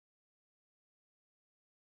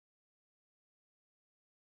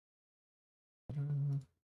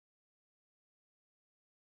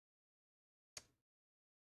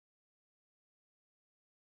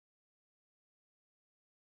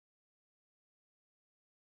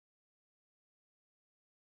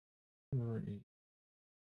 Great.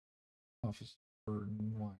 Office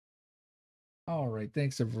Burden. Why? All right.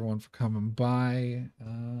 Thanks everyone for coming by.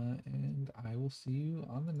 And I will see you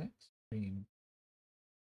on the next stream.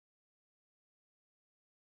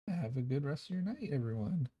 Have a good rest of your night,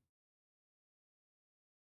 everyone.